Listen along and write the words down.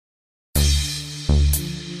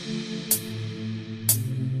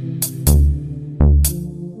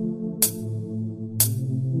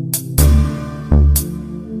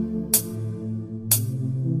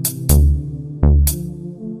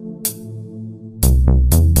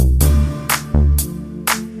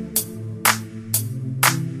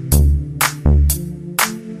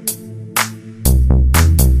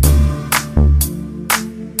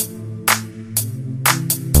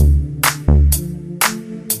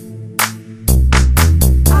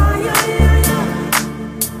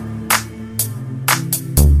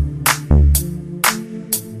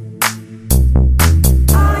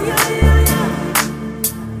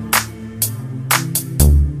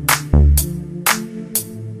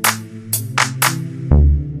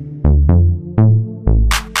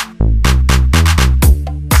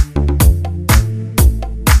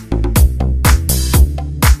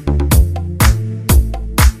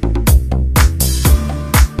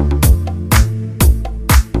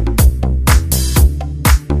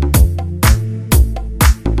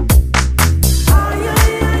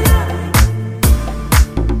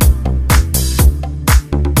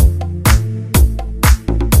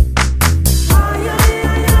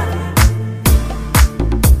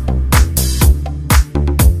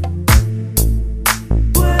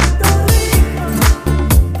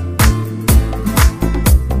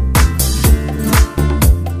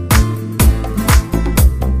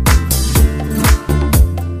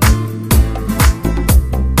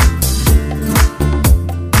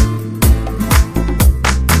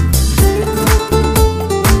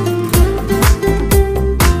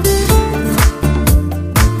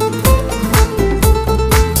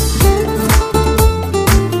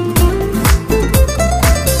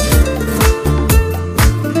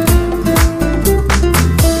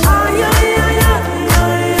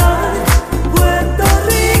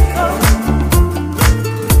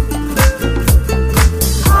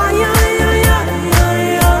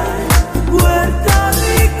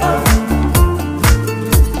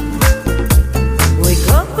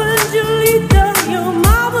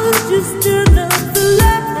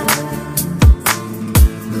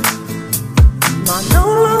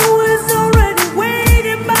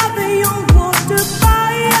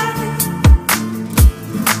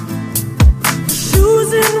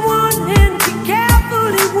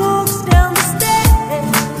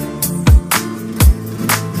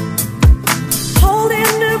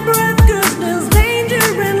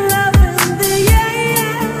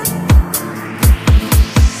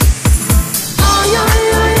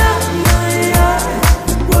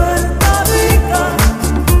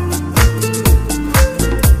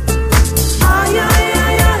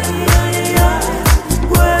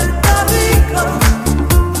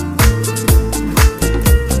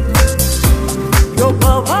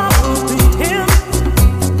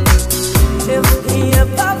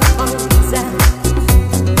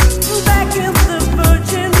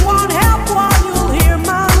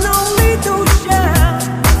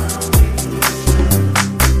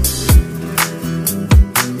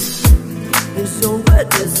so red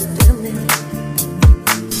destiny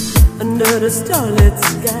under the starlit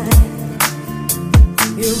sky.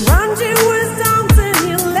 You run with something,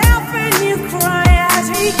 you laugh and you cry as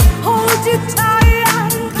he holds you tight.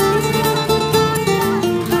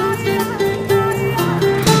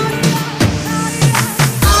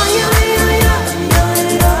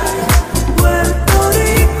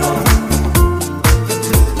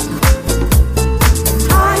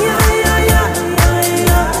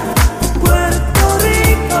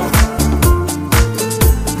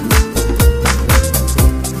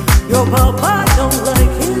 Your papa don't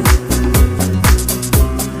like him.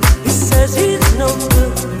 He says he's no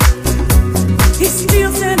good. He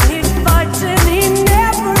steals and he fights and he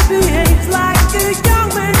never behaves like a young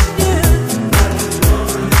man should.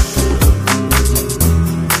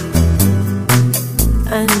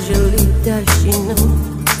 Angelita, she knows.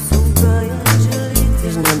 So cry, Angelita.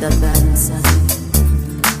 He's not that bad inside.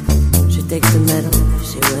 She takes the medal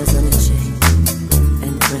she wears on a chain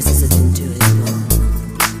and presses it into his palm.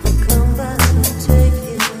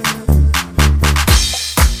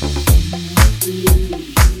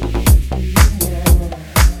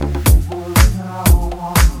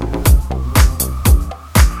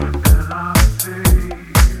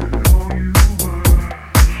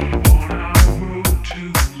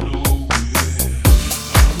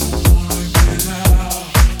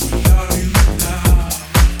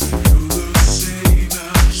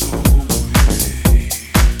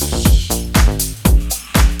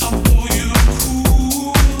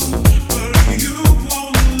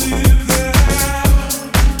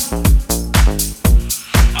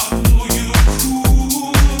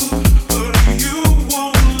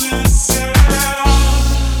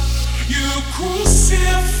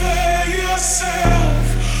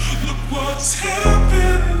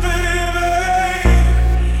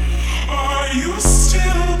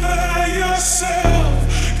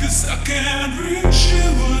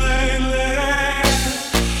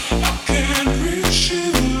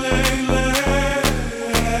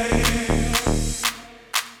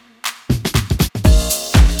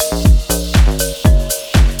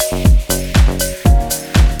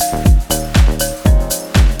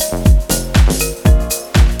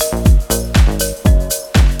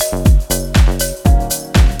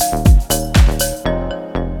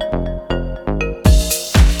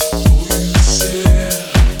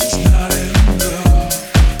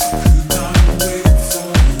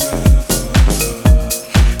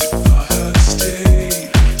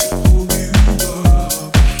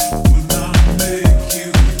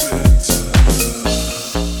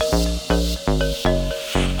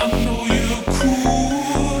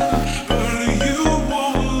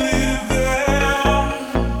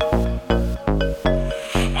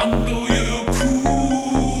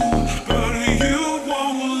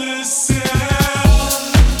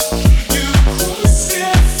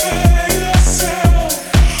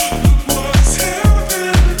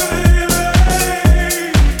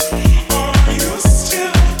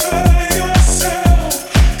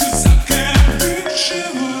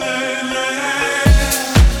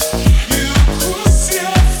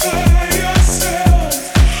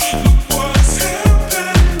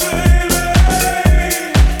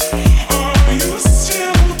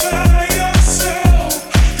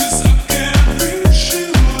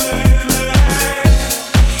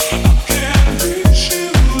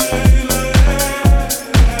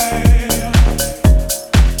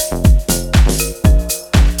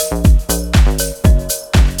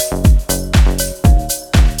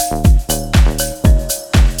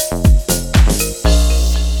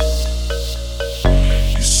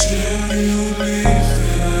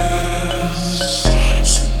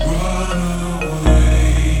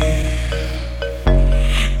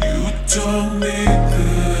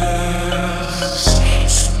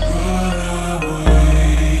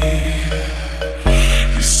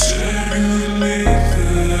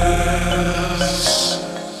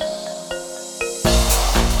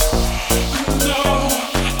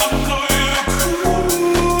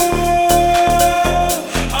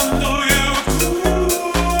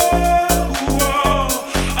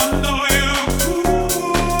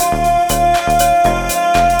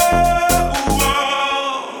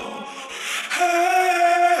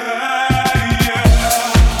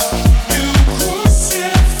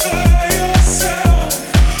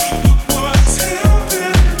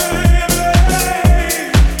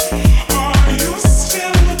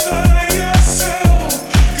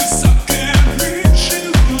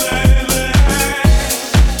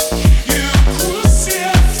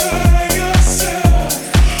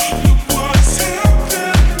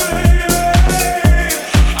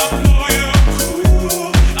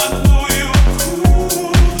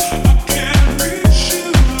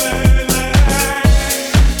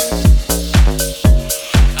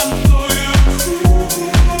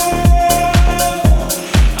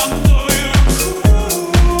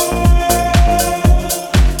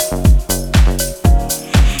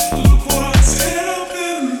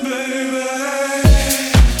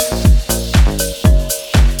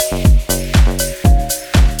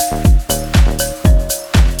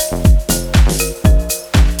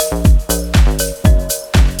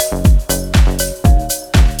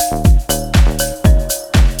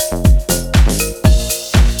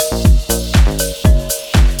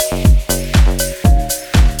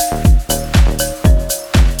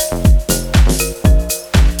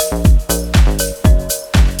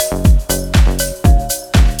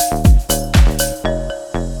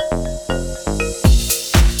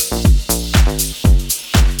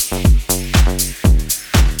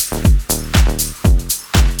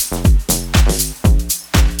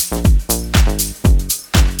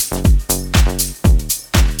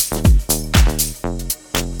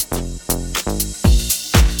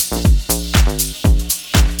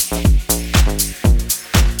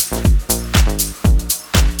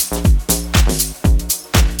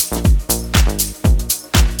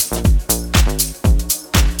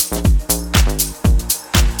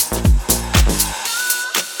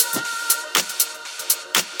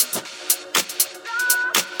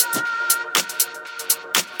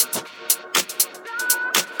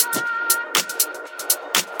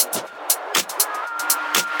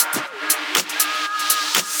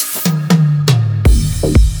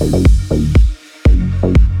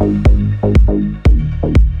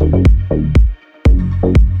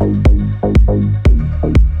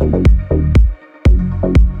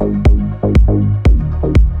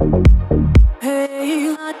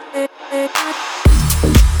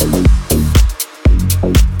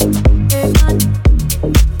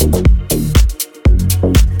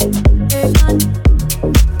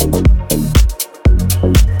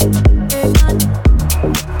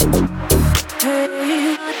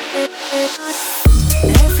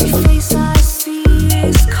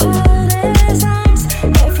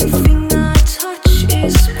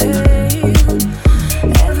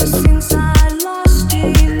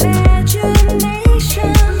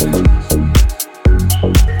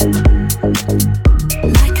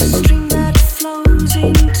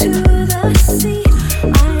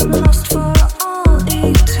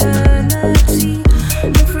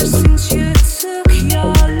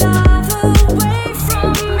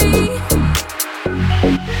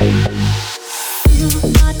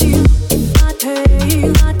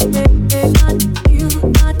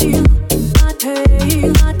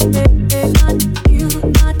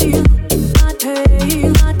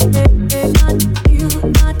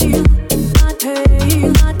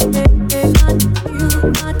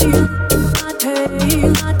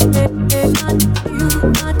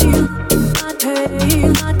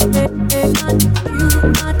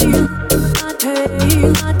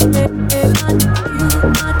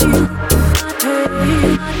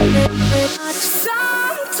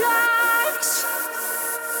 Sometimes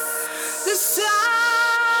the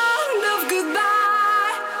sound of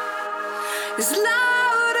goodbye is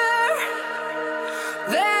louder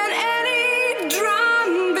than any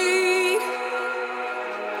drum beat.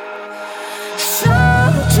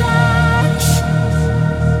 Sometimes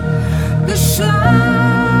the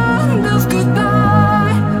sound of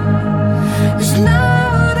goodbye is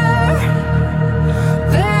louder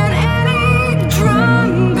than any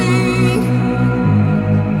drum beat.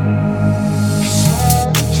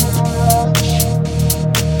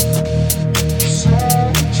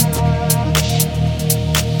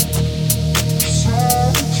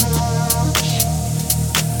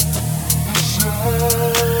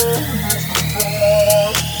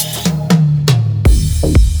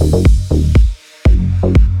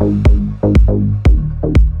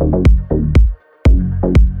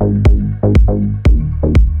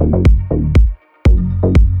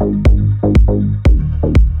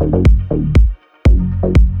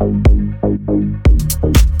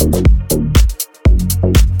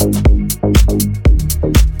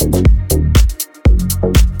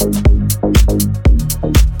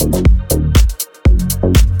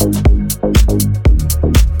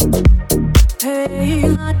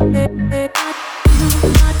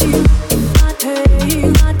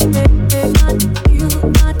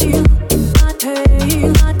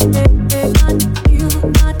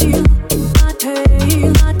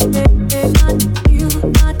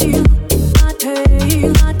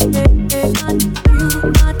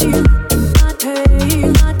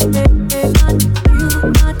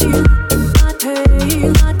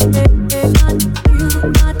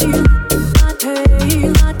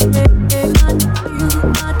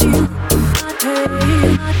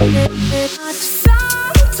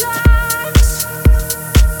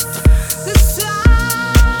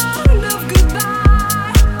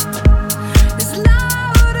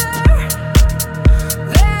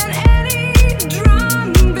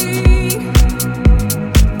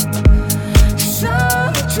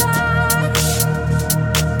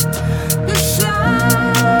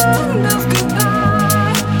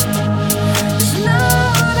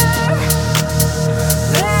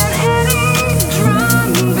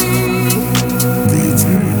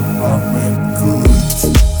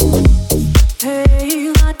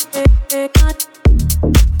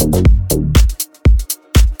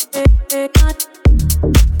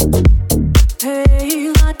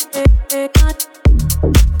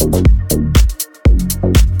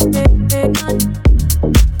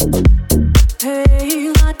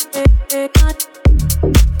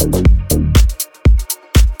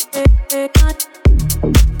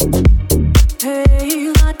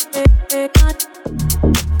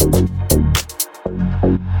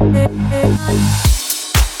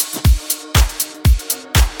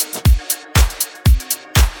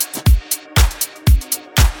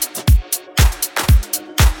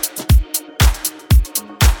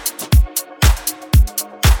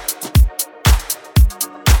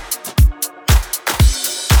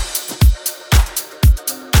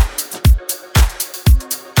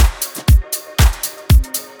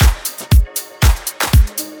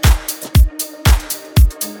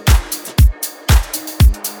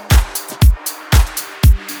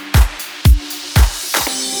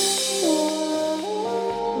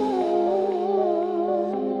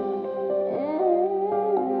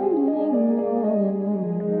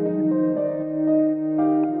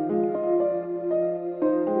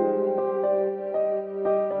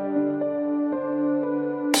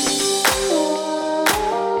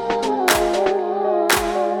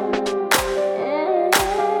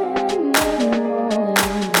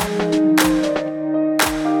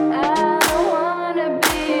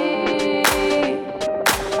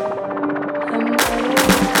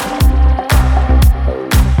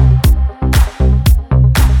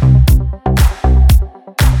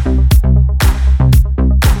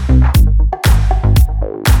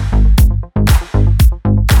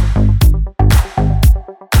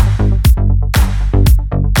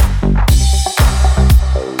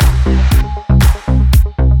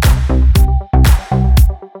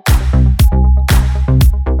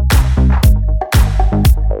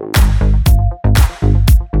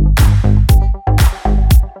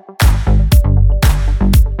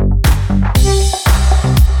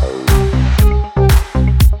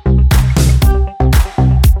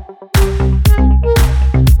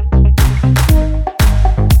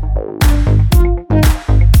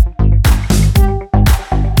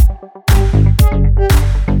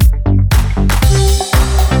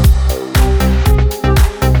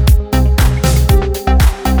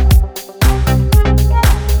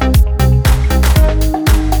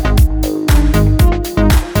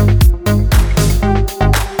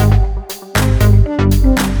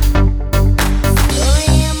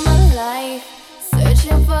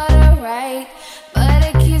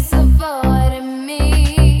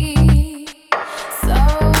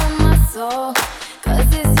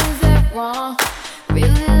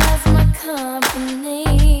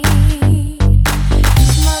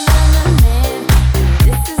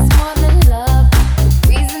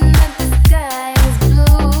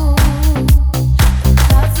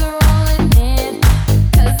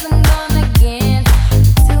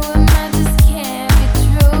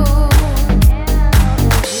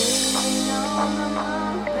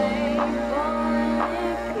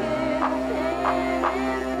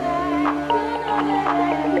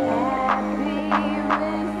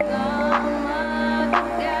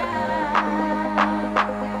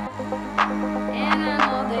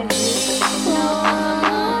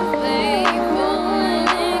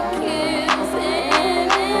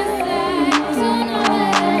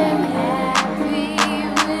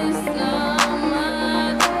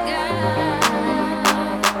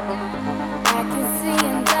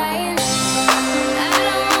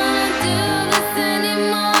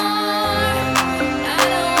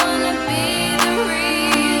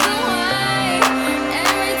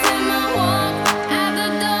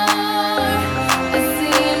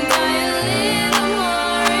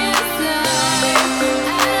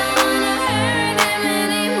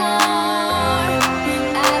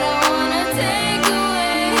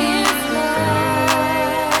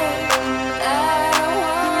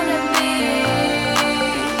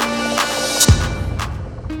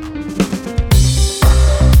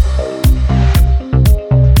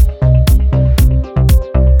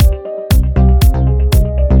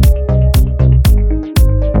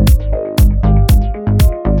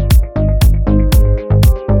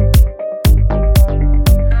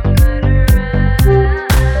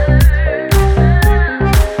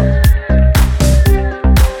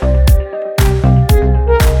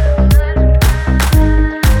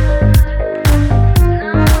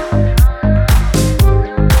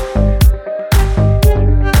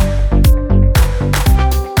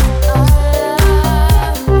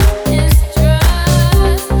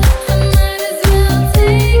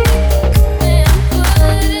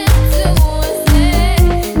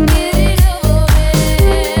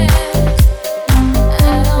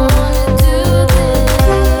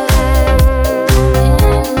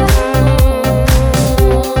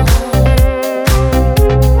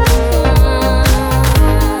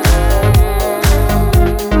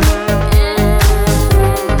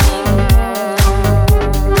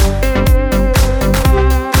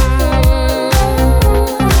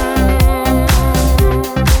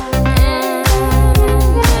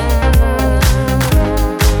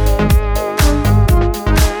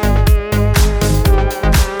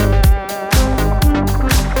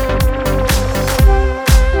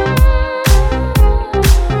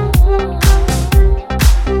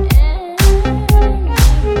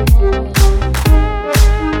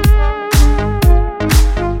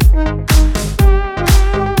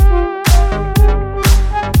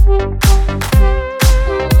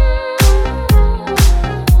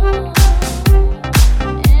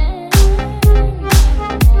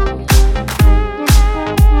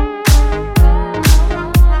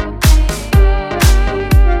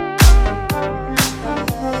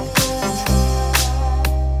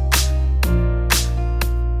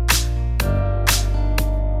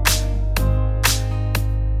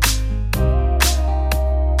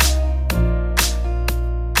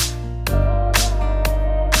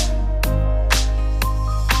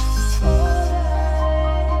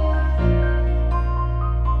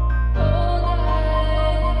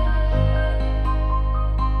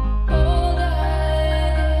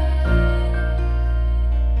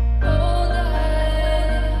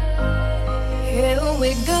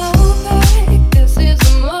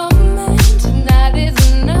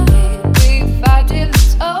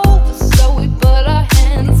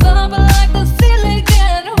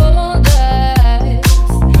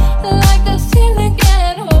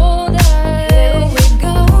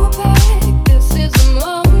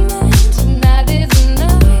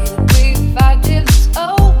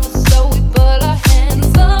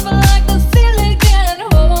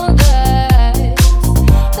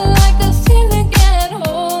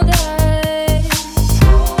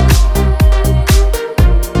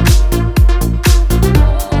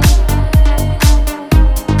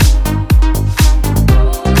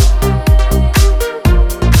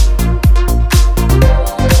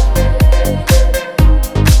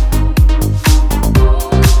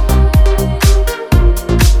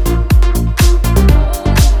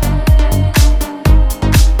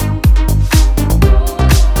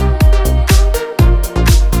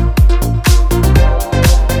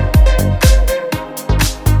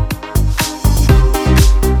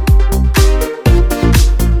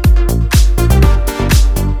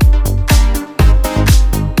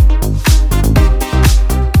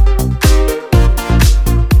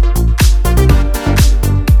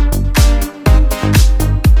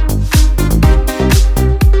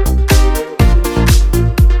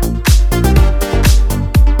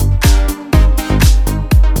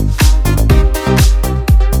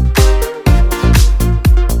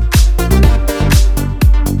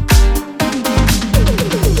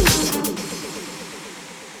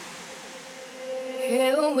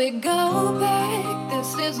 Here we go back.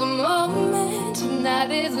 This is a moment. Tonight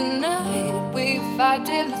is a night. We fight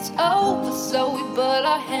till it's over. So we put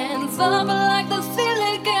our hands up like the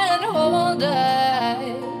ceiling can't hold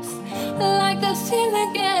us. Like the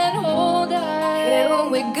ceiling can't hold us. Here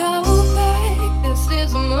we go back. This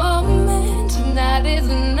is a moment. Tonight is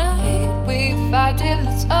a night. We fight till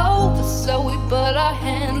it's over. So we put our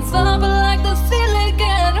hands up like the ceiling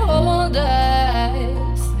can't hold us.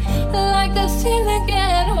 Like the ceiling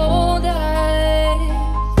can't hold us.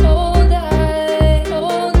 Hold us.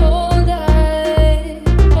 Hold us.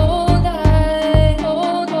 Hold us.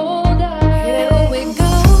 Hold us. Here we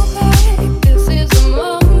go back. This is a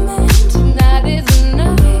moment. Tonight is a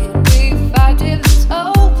night. We fight till it's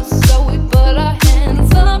over. So we put our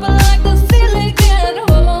hands up like the ceiling can't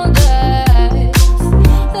hold us.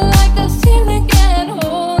 Like the ceiling can't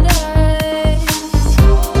hold us.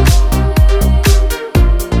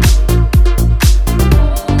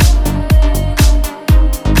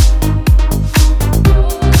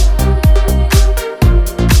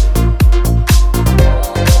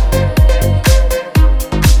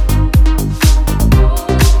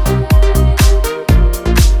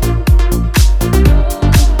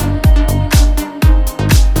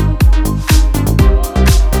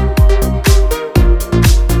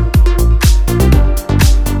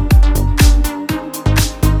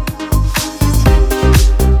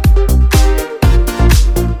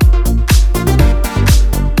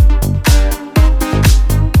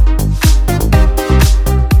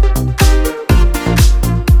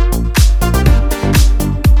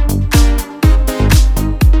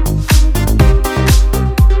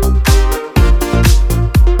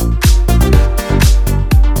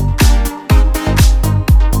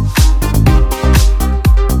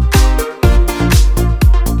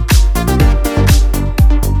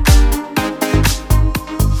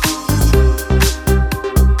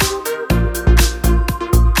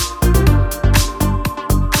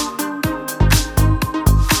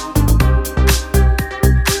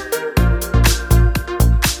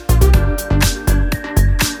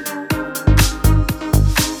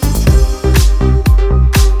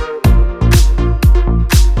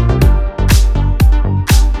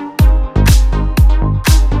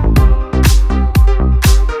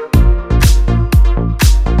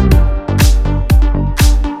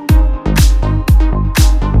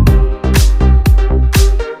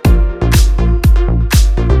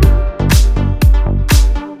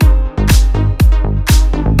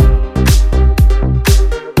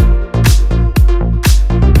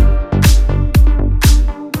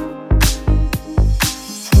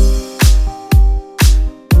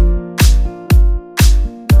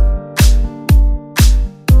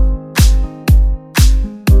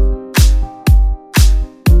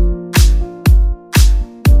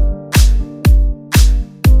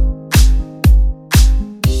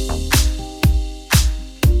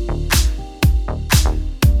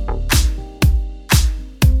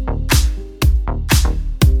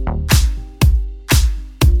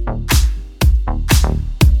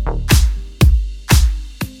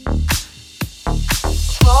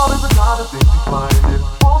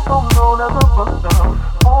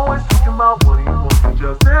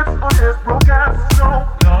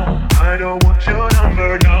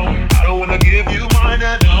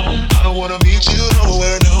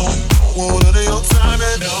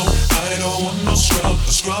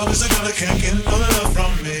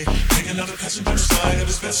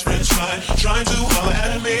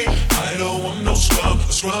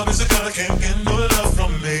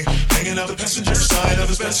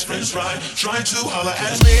 Trying to holler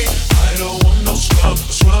at me. I don't want no scrub.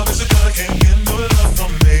 A scrub is a guy that can't get no love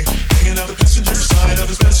from me. Hanging out the passenger side of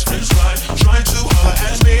his best friend's ride. Trying to holler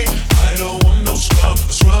at me. I don't want no scrub.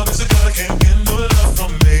 A scrub is a guy that can't get no love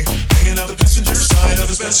from me. Hanging out the passenger side of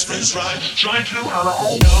his best friend's ride. Trying to holler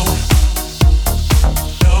at no.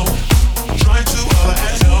 No. Trying to holler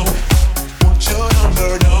at no. Want your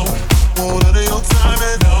number, no. Want any of your time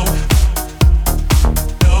and no.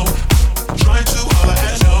 No. Trying to holler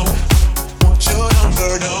at no. Your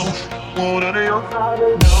number, no. Want any of your time,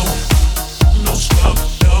 no. No scrub,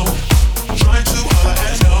 no. Trying to holler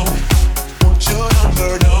at no. Want your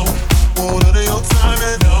number, no. Want any of your time,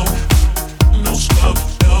 and no. No scrub,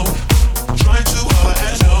 no. Trying to holler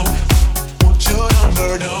at no. Want your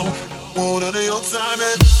number, no.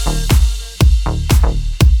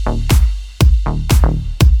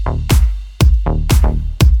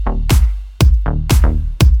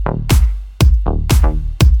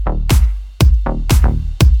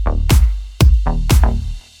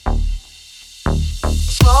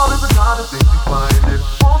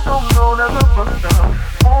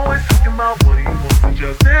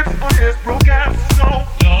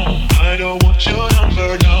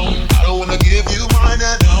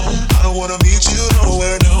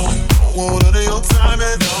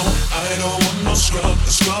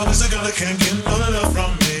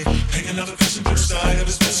 side of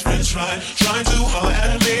his best friend's ride, trying to holler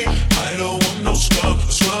at me. I don't want no scrub.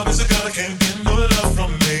 A scrub is a guy that can't get no love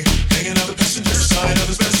from me. Hanging out the passenger side of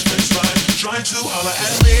his best friend's ride, trying to holler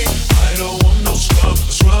at me. I don't want no scrub.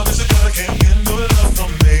 A scrub is a guy that can't get no love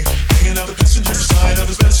from me. Hanging out the passenger side of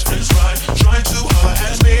his best friend's ride, trying to holler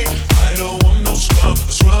at me. I don't want no scrub.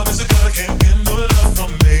 A scrub is a guy that can't get no love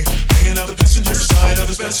from me. Hanging out the passenger side of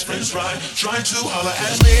his best friend's ride, trying to holler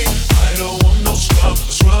at me. I don't want no scrub.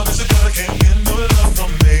 A scrub is a guy that can't get no love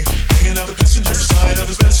from me. Hanging out the passenger side of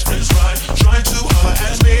his best friend's ride, trying to holler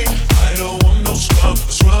at me. I don't want no scrub.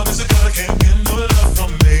 A scrub is a guy that can't get no love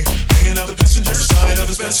from me. Hanging out the passenger side of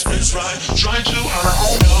his best friend's ride, trying to holler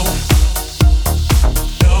at no,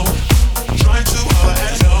 no, trying to holler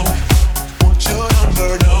at no. Want your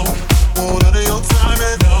number, no. Want any of your time,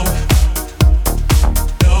 and no,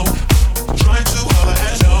 no, trying to holler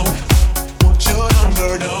at no. Want your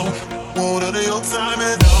number, no. Want any of your time,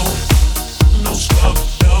 and no, no scrub,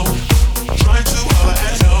 no, trying to holler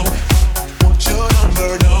at no. Want your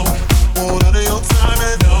number, no. Want any of your time,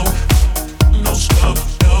 and no, no scrub,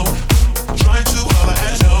 no, trying to holler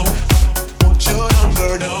at no. Want your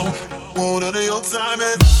number, no. Want any of your time,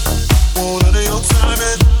 and want any of your time,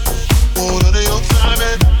 and want any of your time,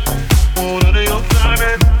 and want any of your time,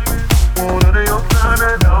 and want any of your time,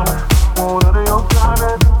 and no. Want any of your time,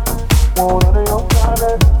 and want any of your time,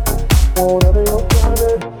 and want any of your time,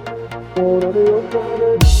 and want any of your time,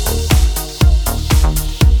 and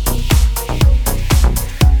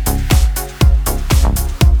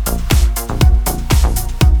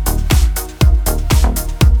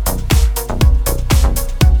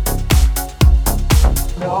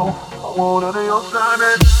no. I want any of your time,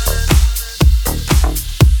 and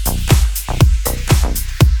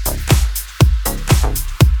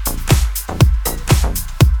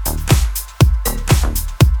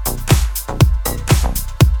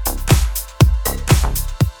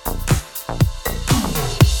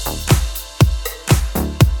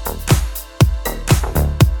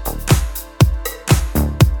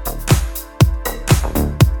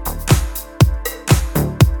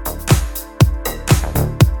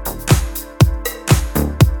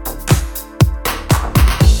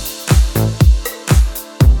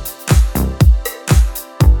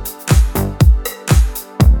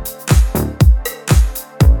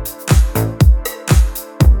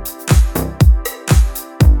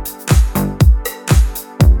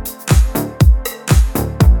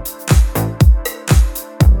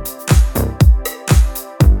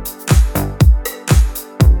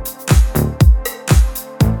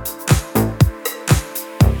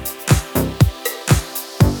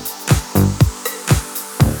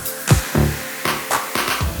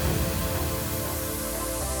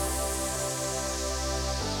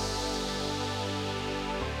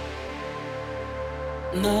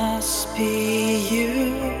must be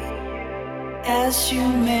you as you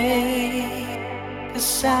make a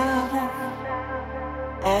sound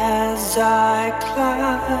as I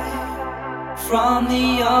climb from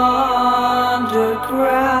the underground.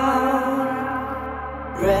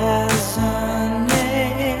 Resonate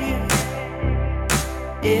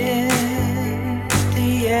in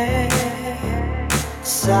the air,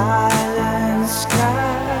 silent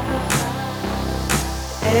sky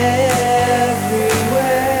everywhere,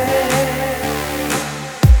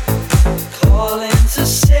 calling to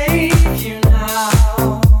save you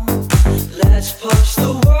now. Let's push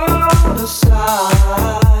the world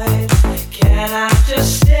aside. Can I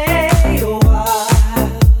just stay a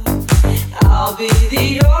while? I'll be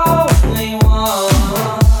the only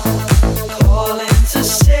one calling to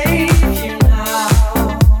save you now.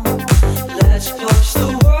 Let's push the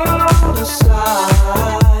world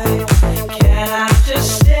aside. Can I just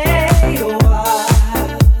stay a while?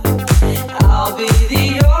 I'll be the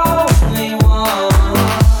only one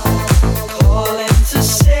calling to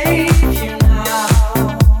save you now.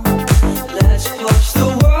 Let's push the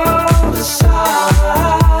world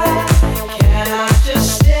aside. Can I just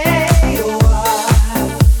stay a while?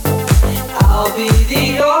 I'll be the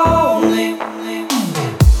only one.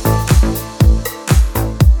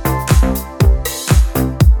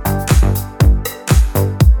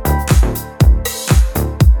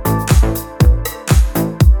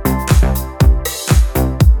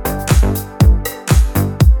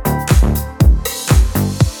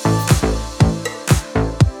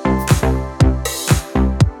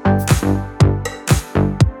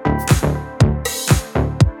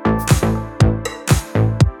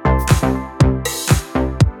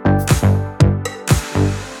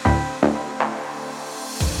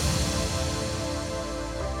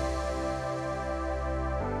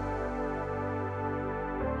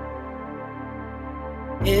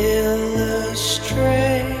 Illusion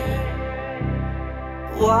astray.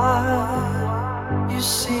 What you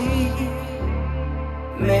see,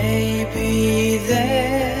 maybe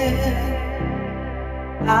then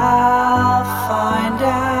I'll find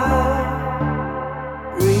out.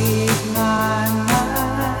 Read my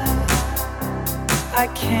mind, I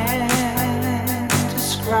can't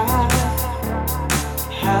describe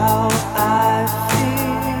how I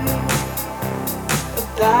feel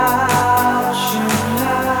about you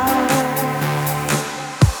now.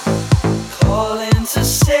 Calling to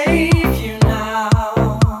save you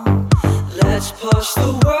now. Let's push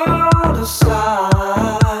the world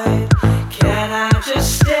aside. Can I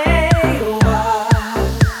just stay a while?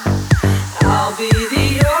 I'll be the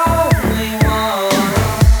only one.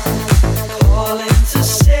 Calling to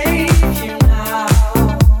save you now.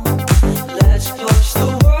 Let's push the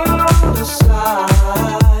world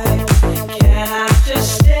aside. Can I just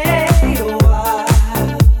stay a while?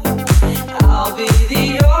 I'll be the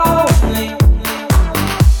only one.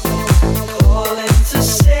 Calling to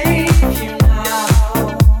save you now.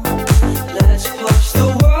 Let's push the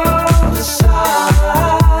world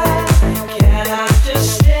aside. Can I just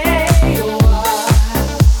stay a while?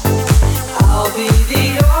 I'll be the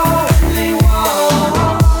only one.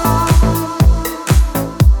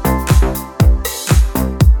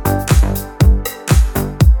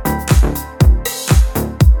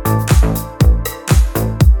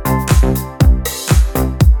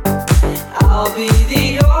 I'll be the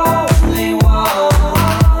only one.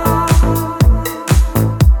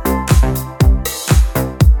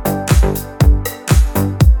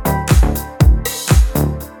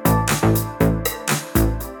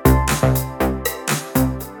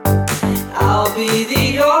 I'll be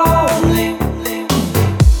the only.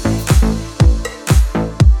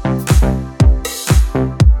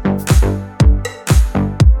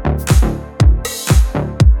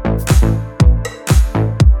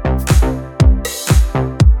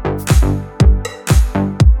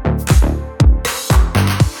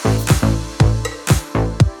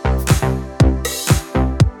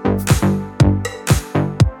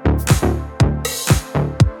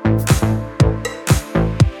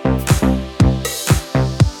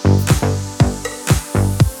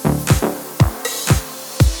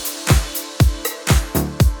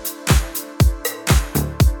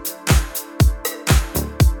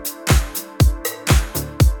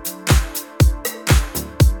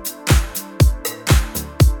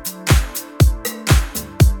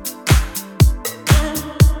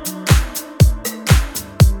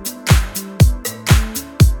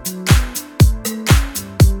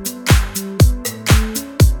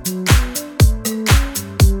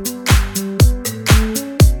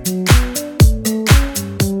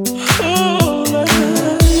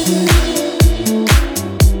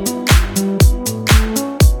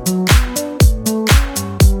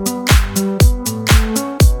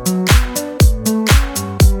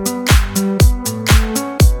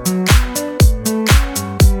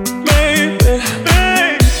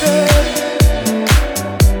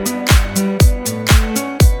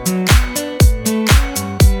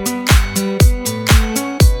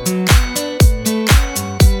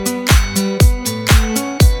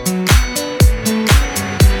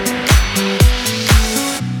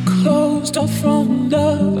 Closed off from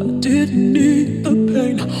love, I didn't need the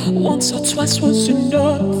pain. Once or twice was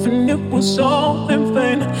enough, and it was all in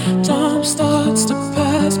vain. Time starts to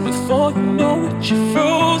pass before you know it, you're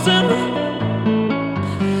frozen.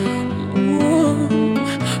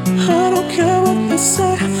 I don't care what they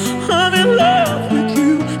say, I'm in love with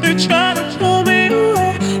you. They try to pull me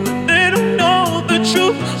away, but they don't know the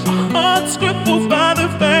truth. My heart's crippled by the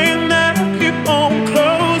vein that I keep on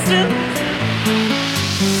closing.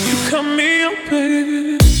 You cut me up,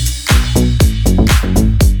 baby.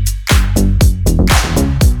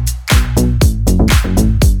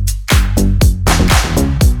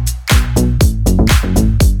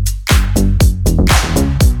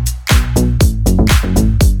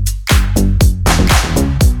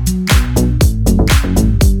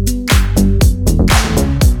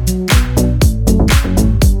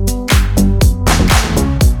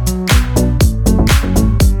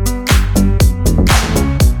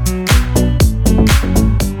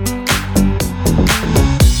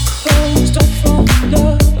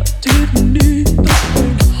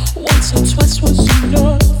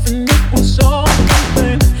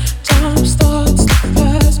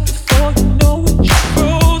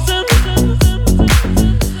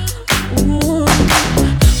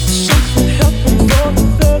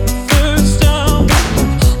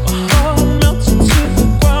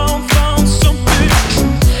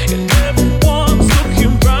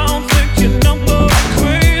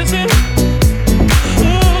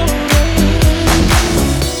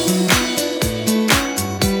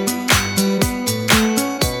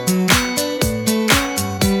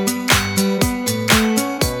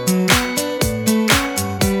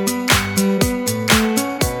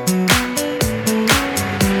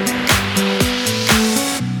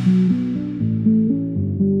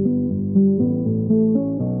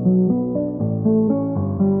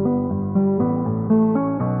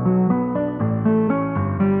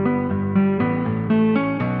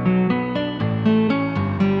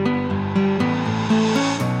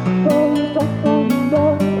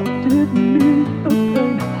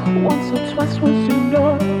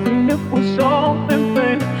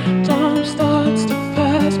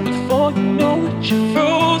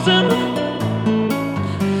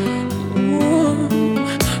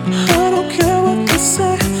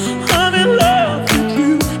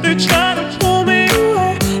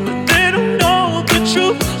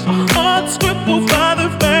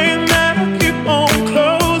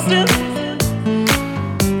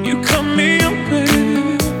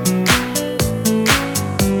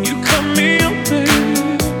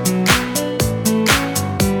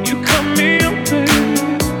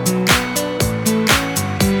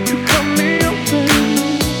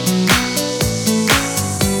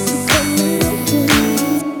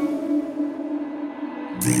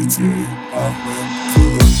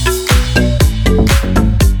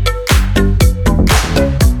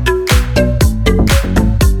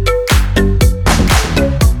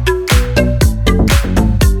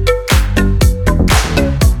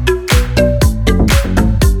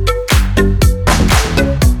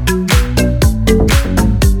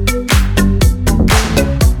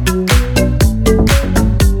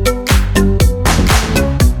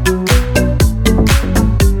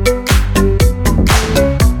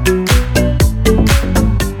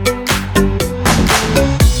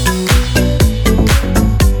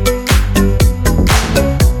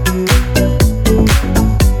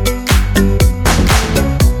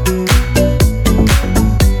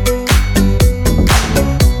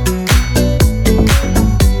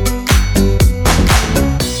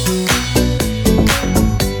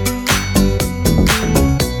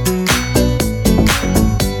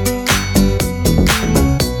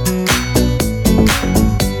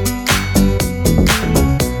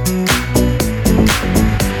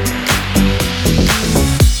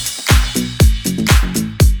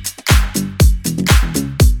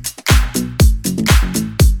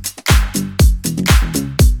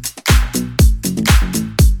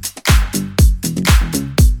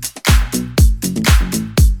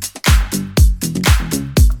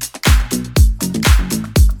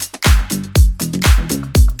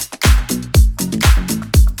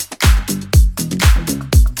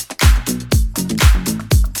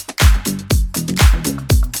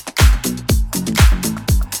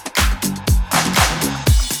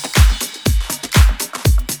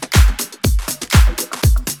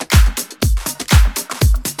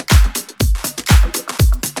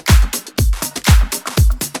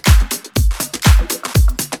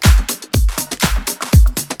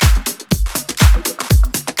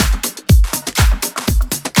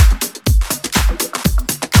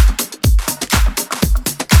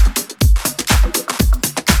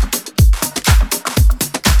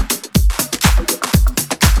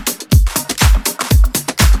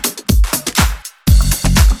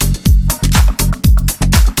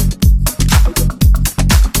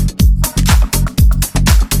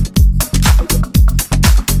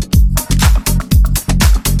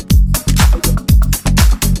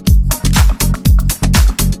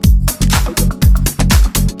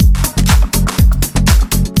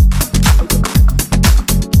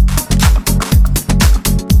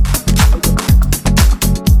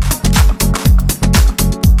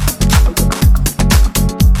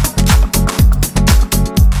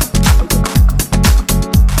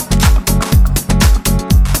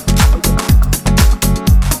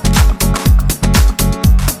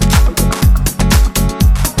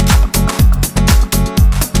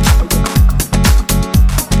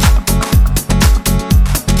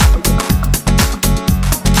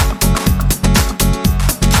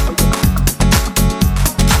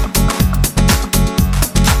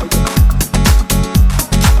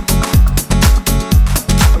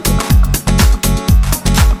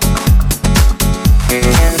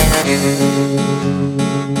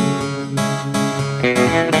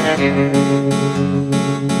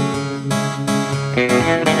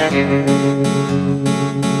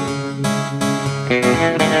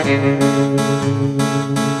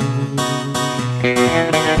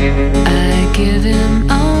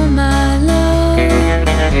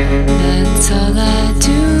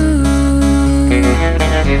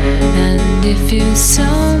 And if you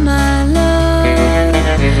saw my love,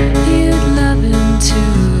 you'd love him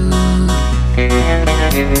too.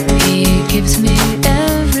 He gives me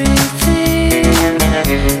everything,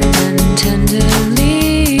 and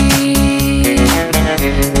tenderly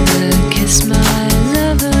the kiss my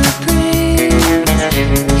lover brings,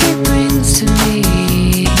 he brings to me,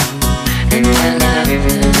 and I love him,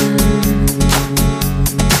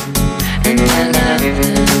 and I love him,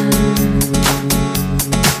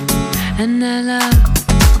 and I love.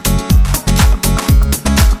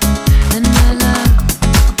 And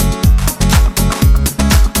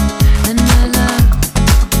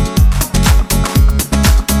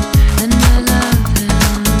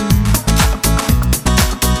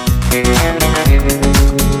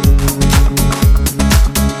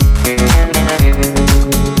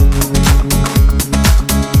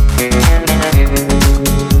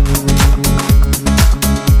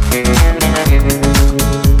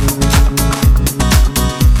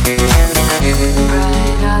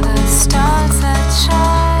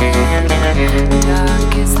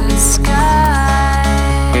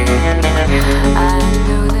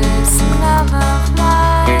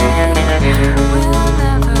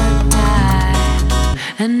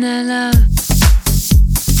I love,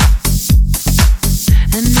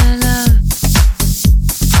 and I love, and I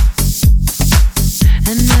love,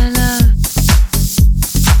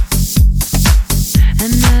 and I love, and I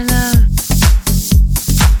love, and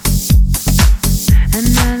I love,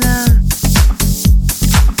 and I love,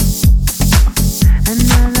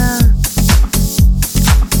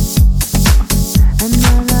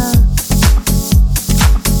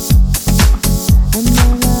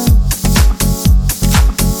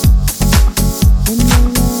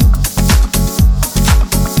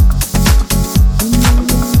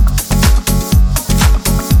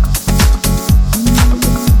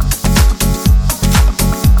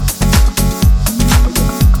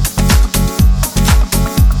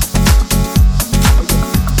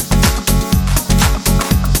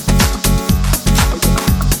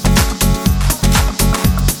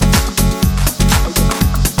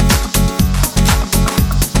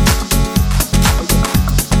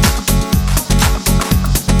 I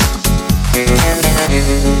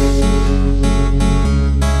love.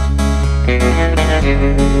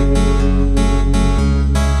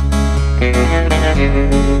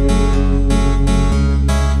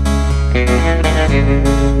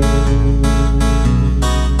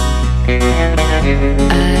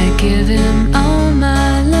 I give him all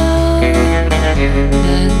my love,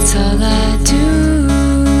 that's all I do.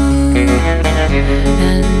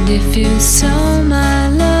 And if you saw my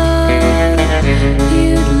love,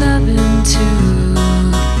 you'd love him too.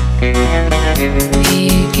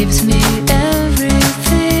 He gives me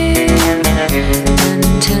everything, and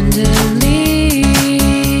tenderly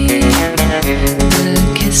the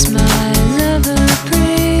kiss my lover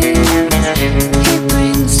brings, he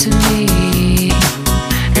brings to me,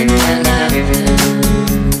 and I love him,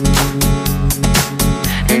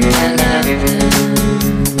 and I love him,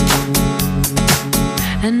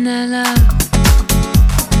 and I love.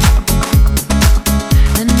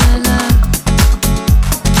 And I love,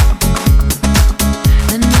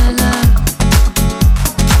 and I love,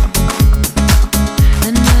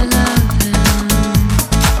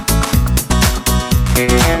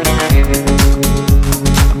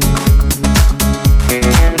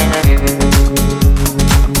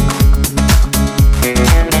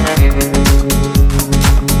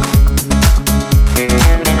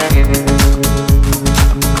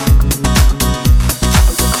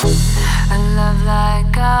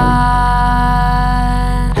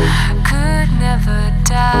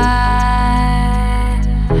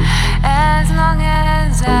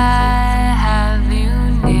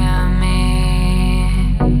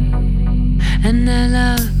 and I love, and I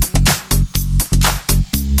love,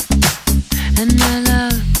 and I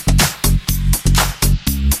love,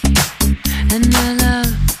 and I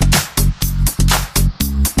love,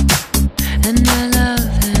 and I love,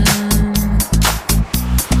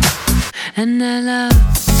 and I love.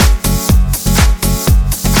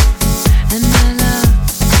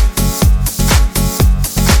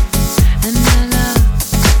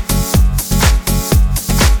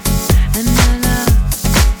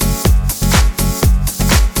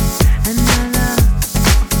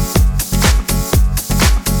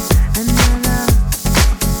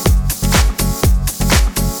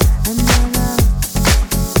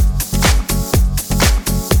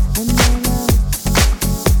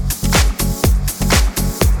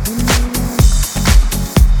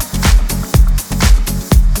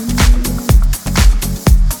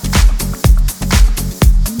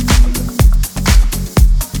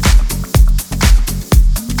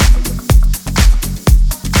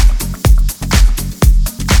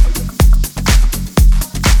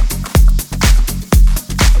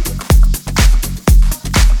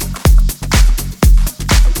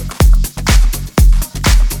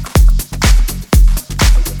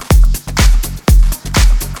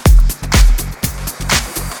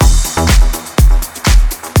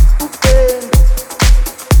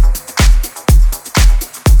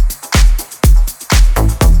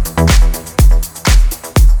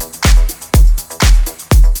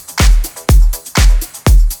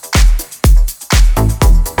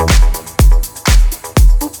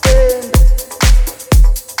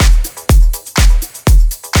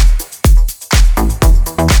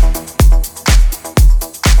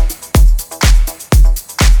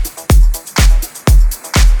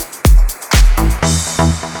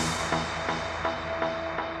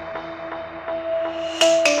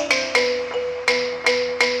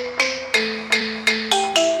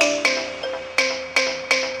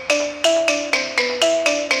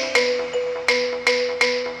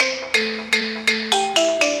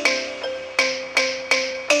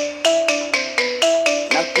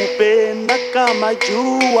 nakupenda kama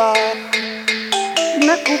jua,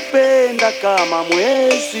 nakupenda kama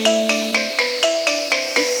mwezi,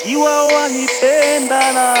 ikiwa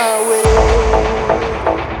wanipenda nawe.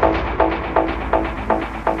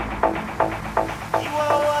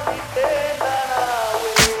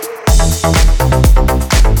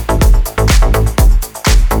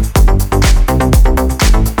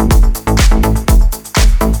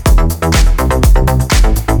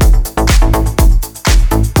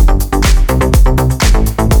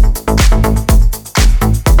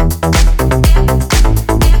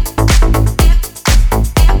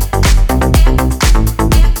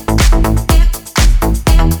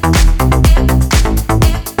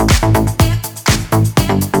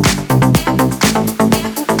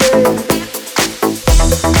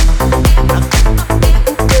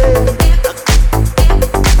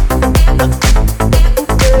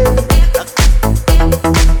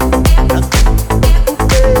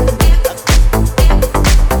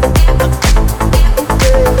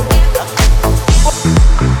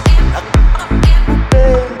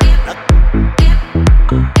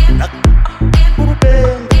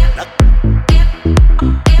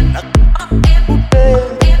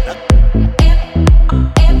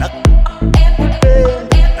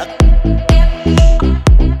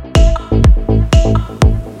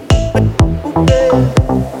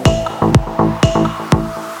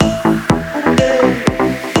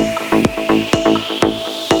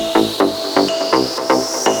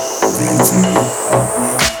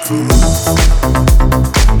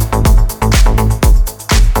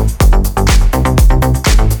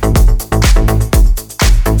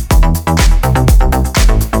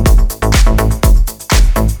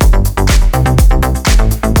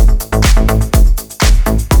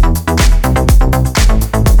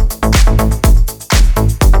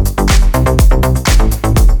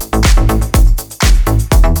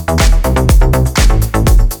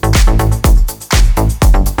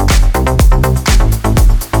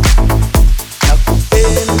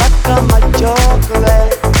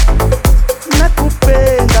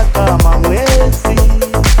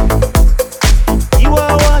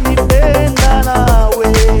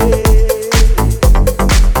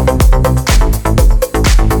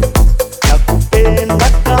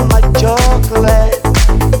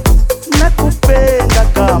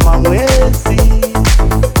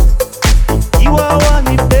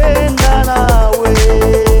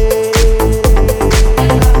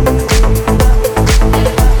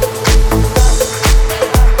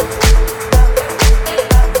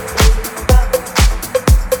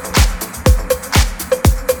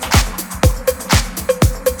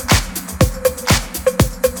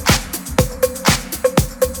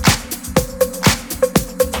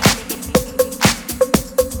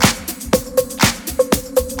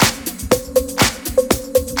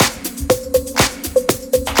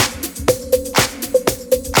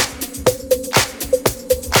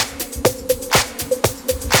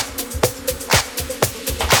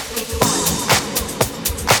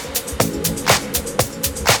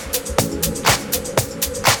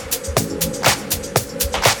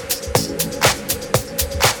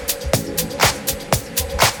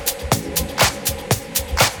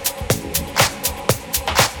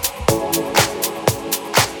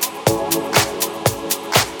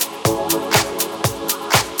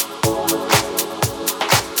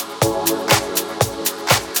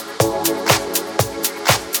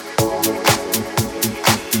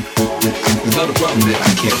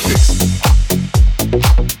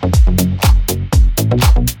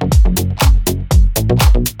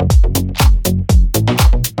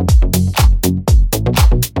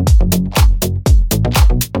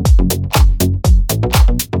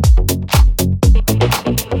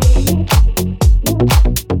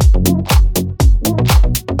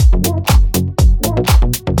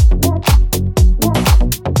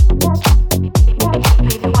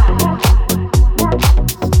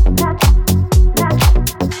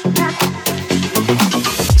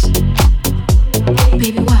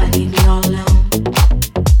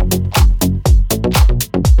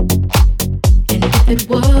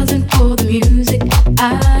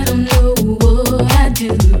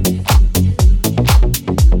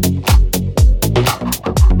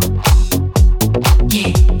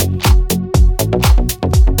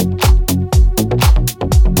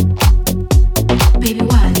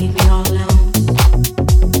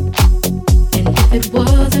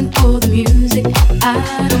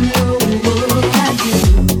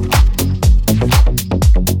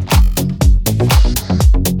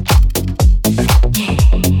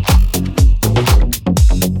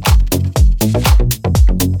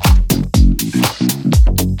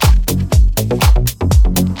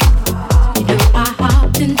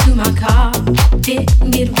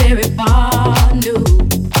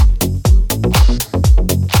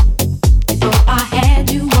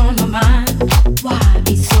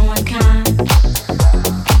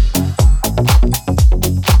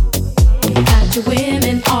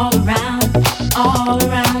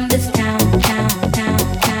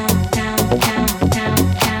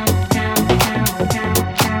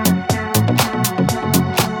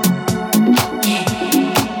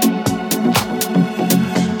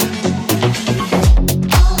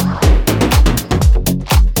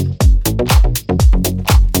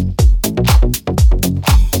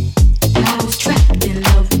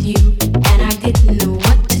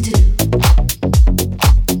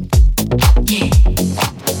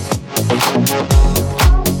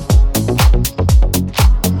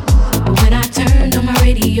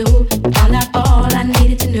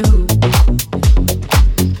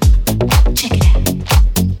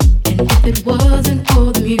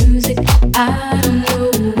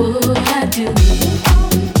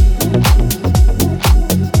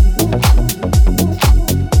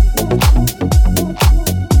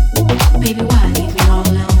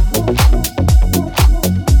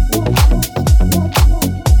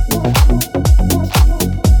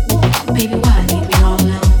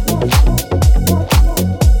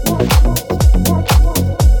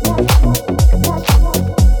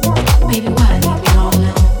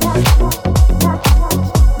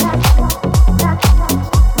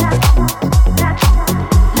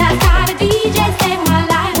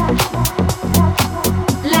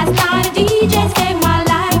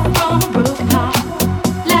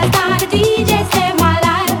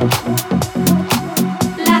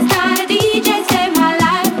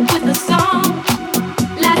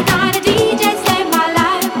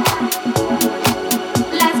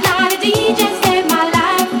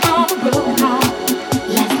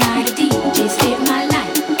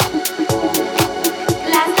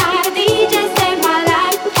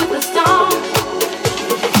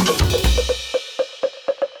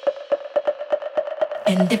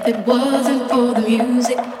 it wasn't for the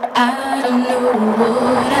music, I don't know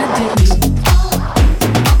what I'd do.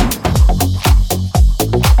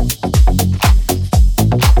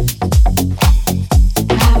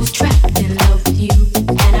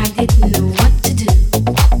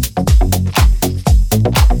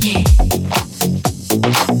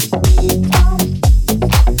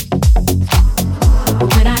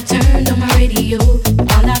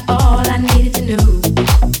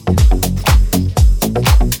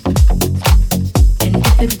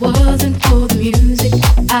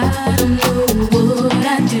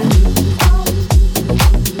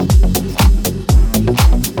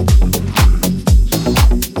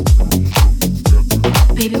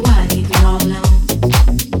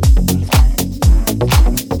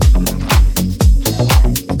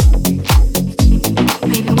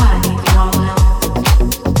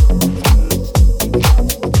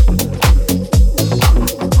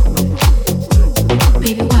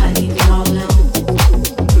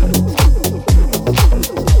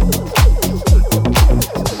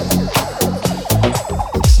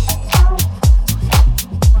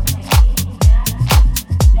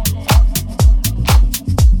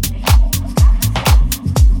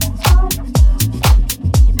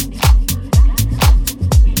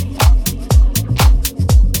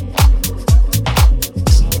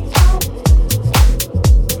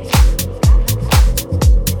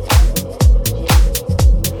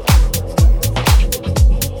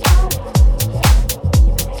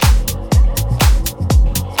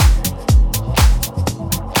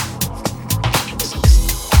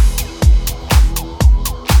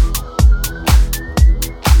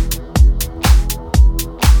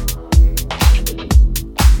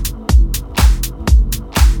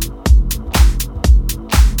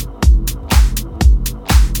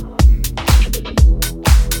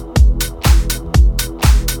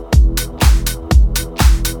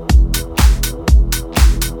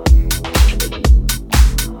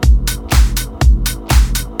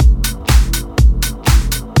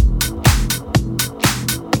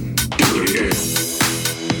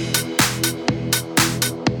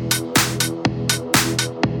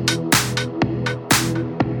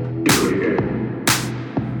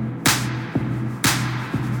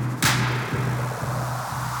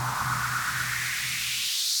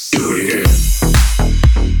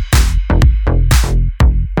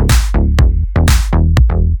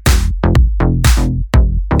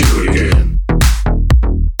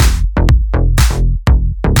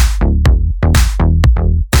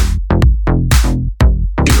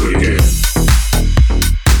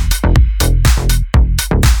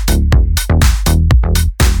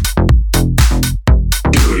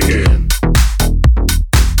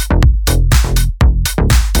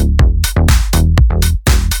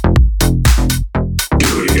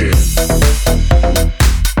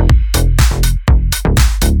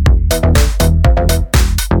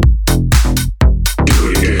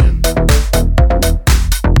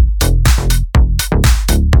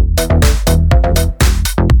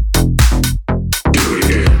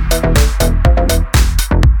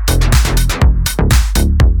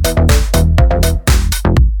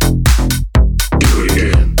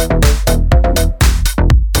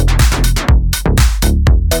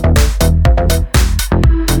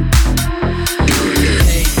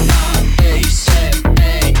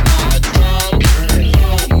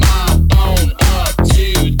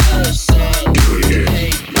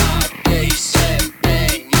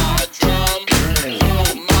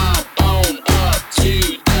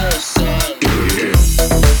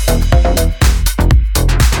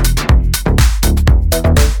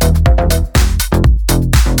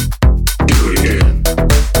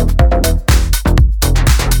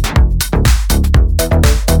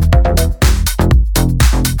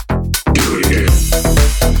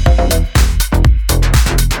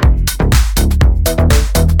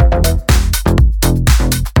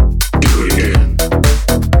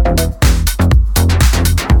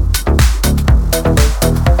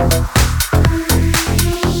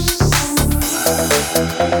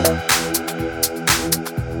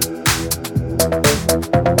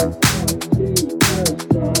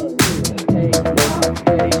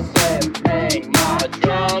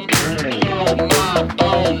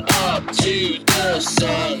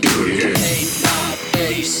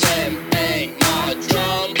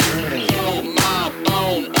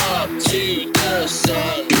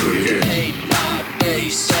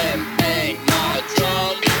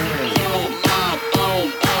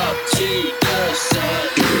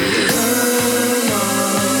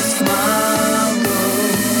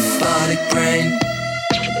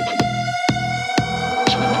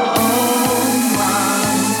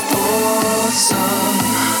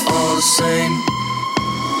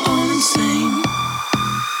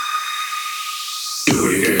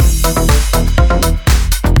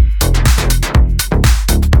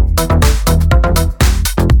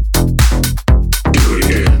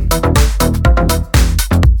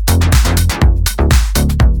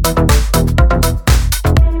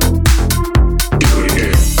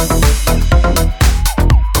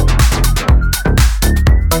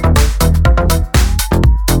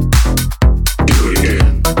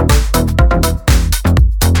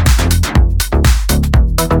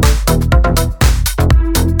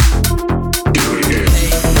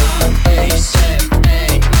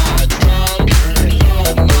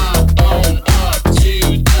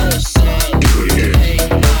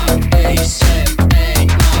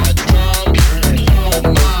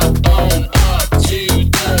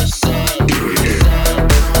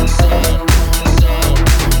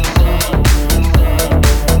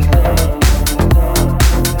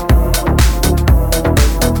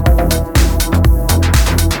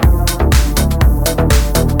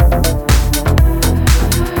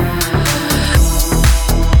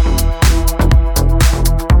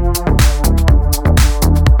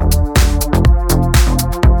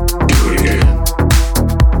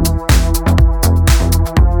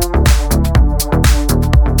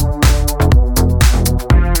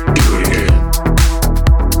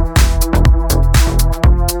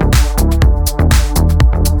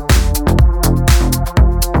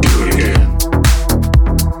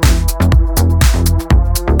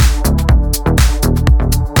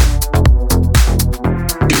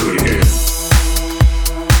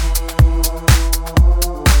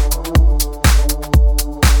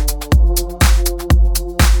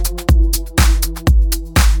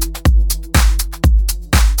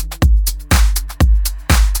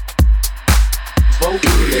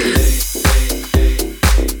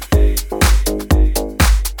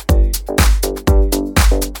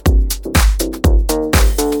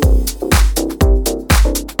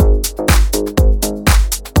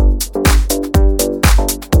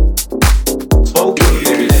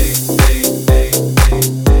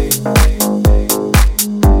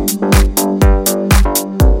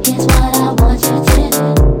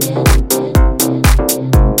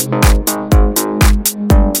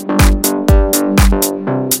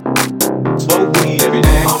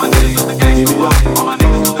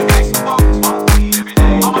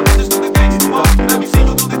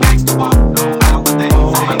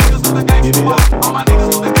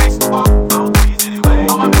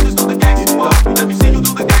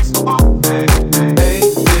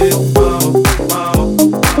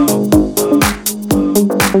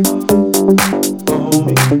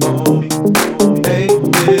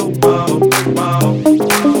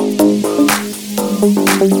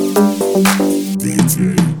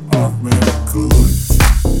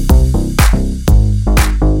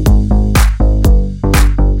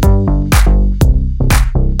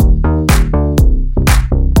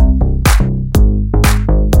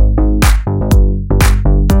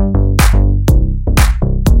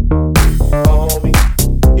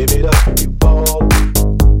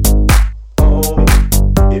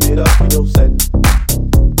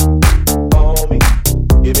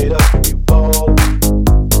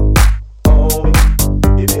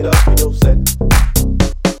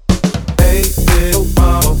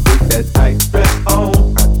 that tight dress on.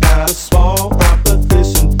 I got a small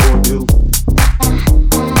proposition for you.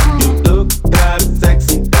 You look kinda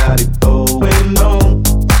sexy, got it going on.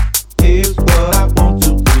 Here's what I want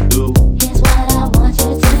you to do. Here's what I want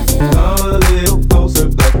you to do. Come a little closer,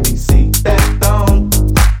 let me see that thong.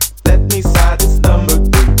 Let me slide this number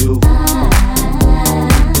to you.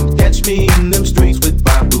 Catch me in them streets with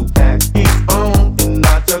my blue khakis on, and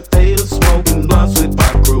not your tailor smoking blunts with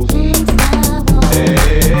my crew.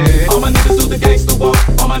 Hey, all my niggas do the gangsta walk.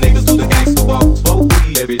 All my niggas do the gangsta walk. Smoke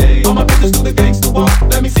weed every day. All my bitches do the gangsta walk.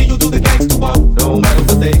 Let me see you do the gangsta walk. No matter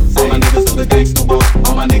what they say. All my niggas do the gangsta walk.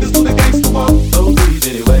 All my niggas do the gangsta walk. So breathe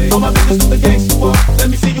anyway. All my bitches do the gangsta walk. Let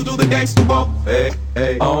me see you do the gangsta walk. Hey,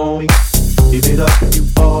 hey, homie, give it up if you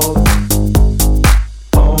fall.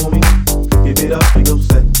 Homie, give it up for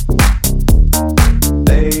yourself.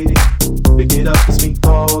 Lady, pick it up, it's me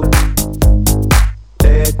calling.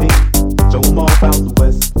 Deadbeat, show 'em all about the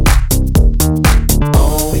West.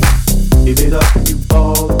 Homie, give it up if you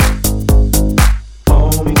fall.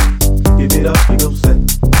 Homie, give it up for yourself.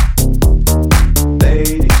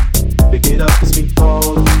 Lady, pick it up, it's me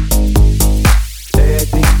calling.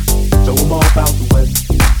 Deadbeat, show 'em all about the West.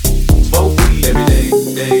 Smoke weed every day,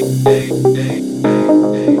 day, day, day,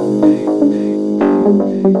 day, day, day.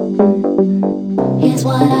 Here's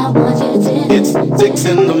what I want you to do. It's 6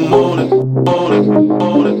 in the morning, morning,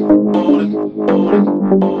 morning, morning, morning,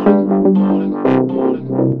 morning, morning, morning.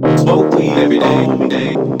 Smoke weed every day,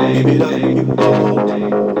 day, day. Give it up for you, homie.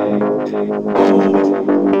 Homie,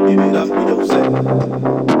 give it up for yourself.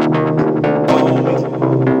 Homie,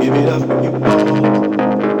 give it up for you, homie.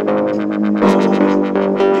 Homie,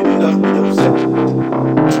 give it up for yourself.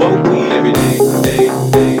 Smoke weed every day, day,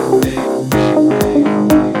 day, day.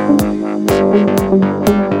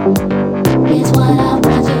 Here's what I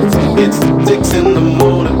want you to do. It's 6 in the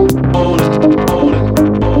morning, morning, morning,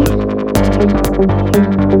 morning, morning,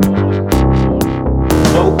 morning.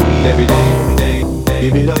 Smoke weed every day, day, day.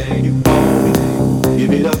 Give it up for you, homie.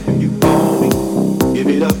 Give it up for you, homie. Give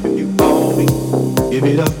it up for you, homie. Give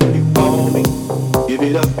it up for you, homie. Give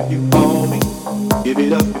it up for you, homie. Give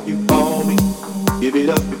it up for you, homie. Give it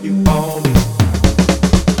up for you, homie.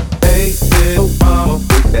 Hey, little mama,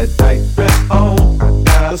 put that tight dress on. I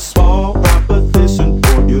got a small proposition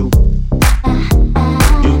for you.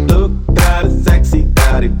 You look kinda sexy,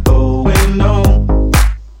 got it going on.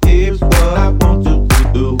 Here's what I want you to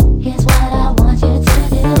do. Here's what I want you to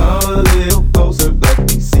do. Come a little closer, let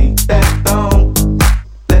me see that thong.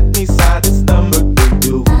 Let me slide this number to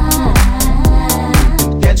you.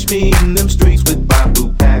 Catch me in them streets with my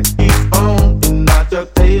blue khakis on, and not your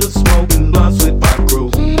tailor smoking blunts with my crew.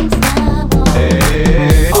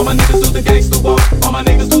 Hey, all my niggas do the gangsta walk. All my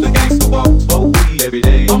niggas do the gangsta walk. Smoke weed every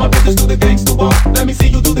day. All my bitches do the gangsta walk. Let me see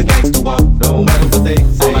you do the gangsta walk. No matter what they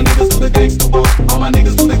say. All my niggas do the gangsta walk. All my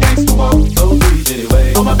niggas do the gangsta walk. So breathe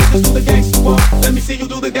anyway. All my bitches do the gangsta walk. Let me see you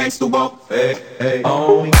do the gangsta walk. Hey, hey,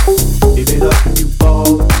 homie, give it up if you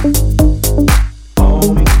fall.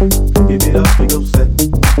 Homie, give it up for yourself.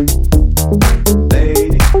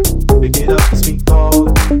 Lady, pick it up, it's me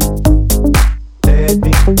calling.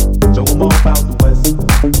 Deadbeat, show 'em all about the West.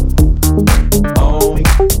 Homie,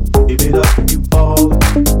 give it up if you fall.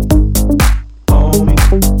 Homie,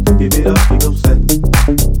 give it up for yourself.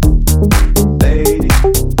 Lady,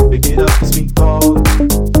 pick it up, it's me calling.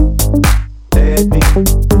 Deadbeat,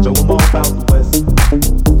 show 'em all about the West.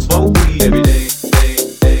 Smoke weed every day, day,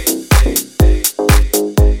 day, day, day,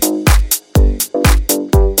 day, day.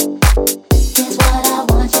 Here's what I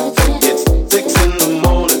want you to do. It's 6 in the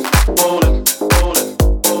morning, morning, morning,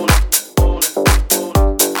 morning, morning,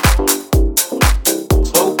 morning.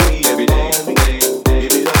 Smoke weed every day, day, day.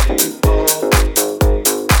 Give it up for you, homie.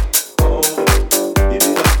 Homie, give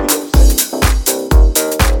it up for yourself.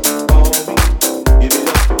 Homie, give it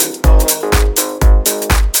up for you, homie.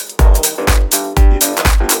 Homie, give it up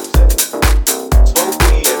for yourself. Smoke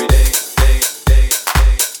weed every day, day, day,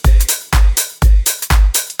 day, day, day.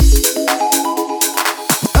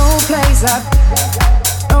 No place I'd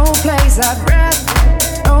rather,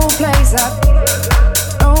 no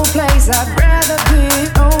place I'd rather be,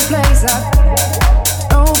 no place I'd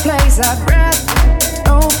rather,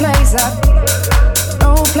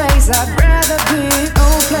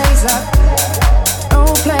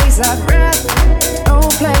 no place I'd rather be, no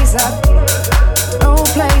place I'd rather, no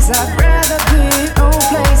place I'd rather be, no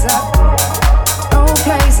place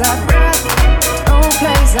I'd rather,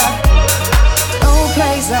 no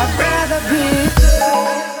place I'd rather be.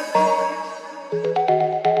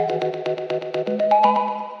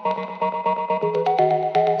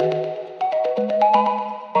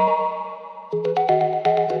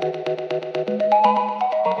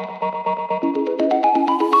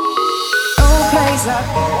 place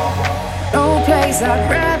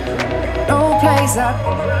I'd rather, no place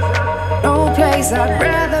I'd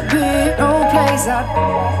rather be, no place I'd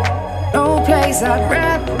rather, no place I'd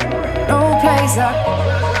rather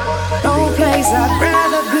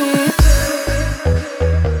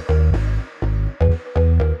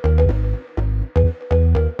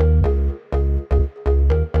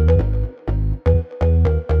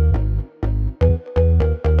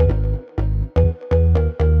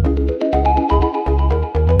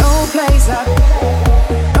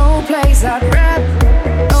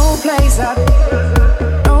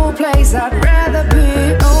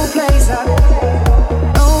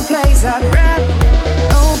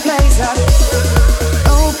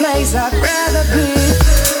be.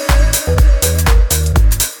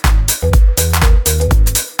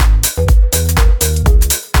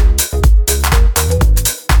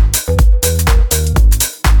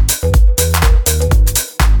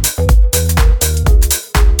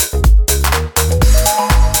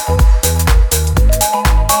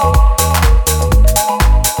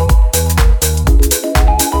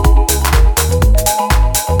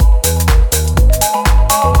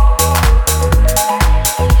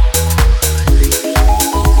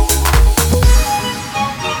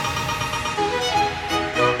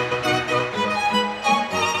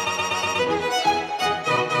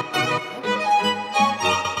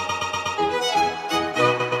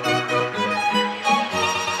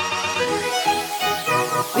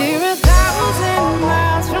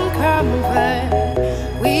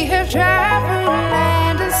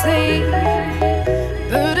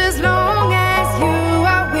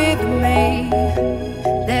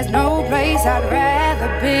 I'd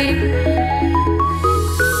rather be.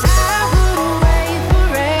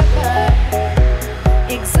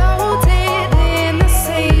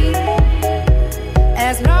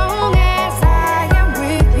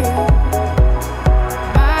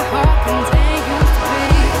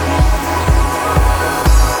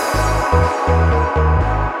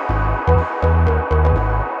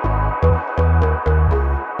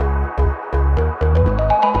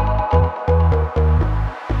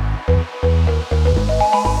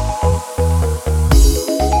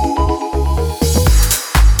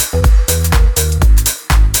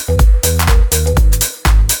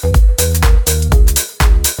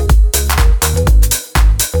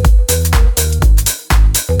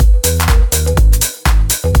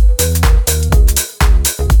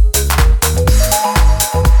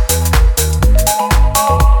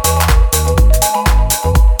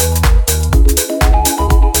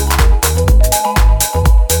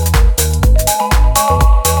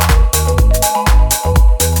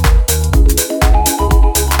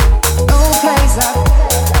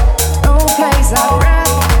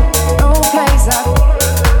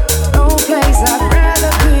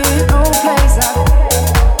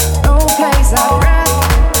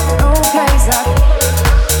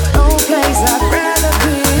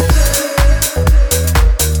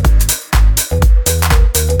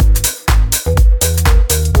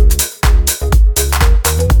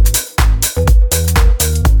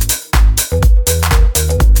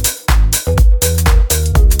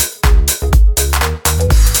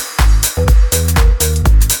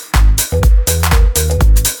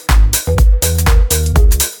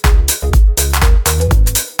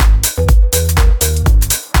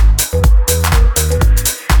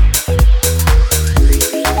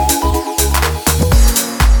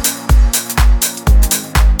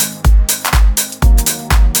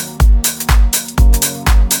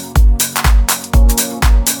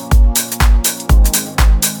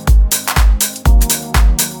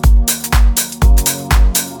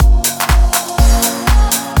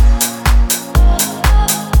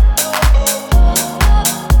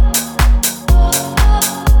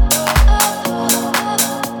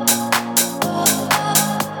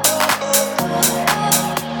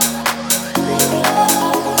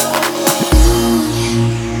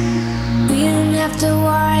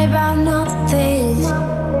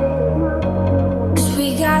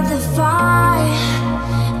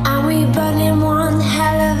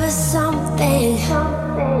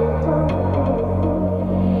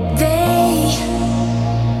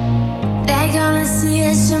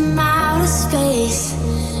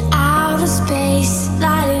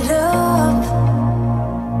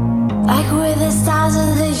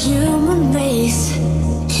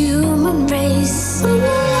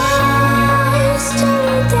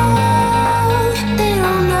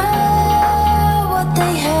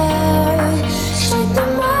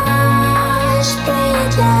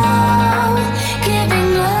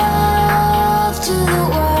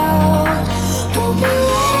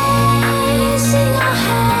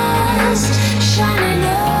 Shine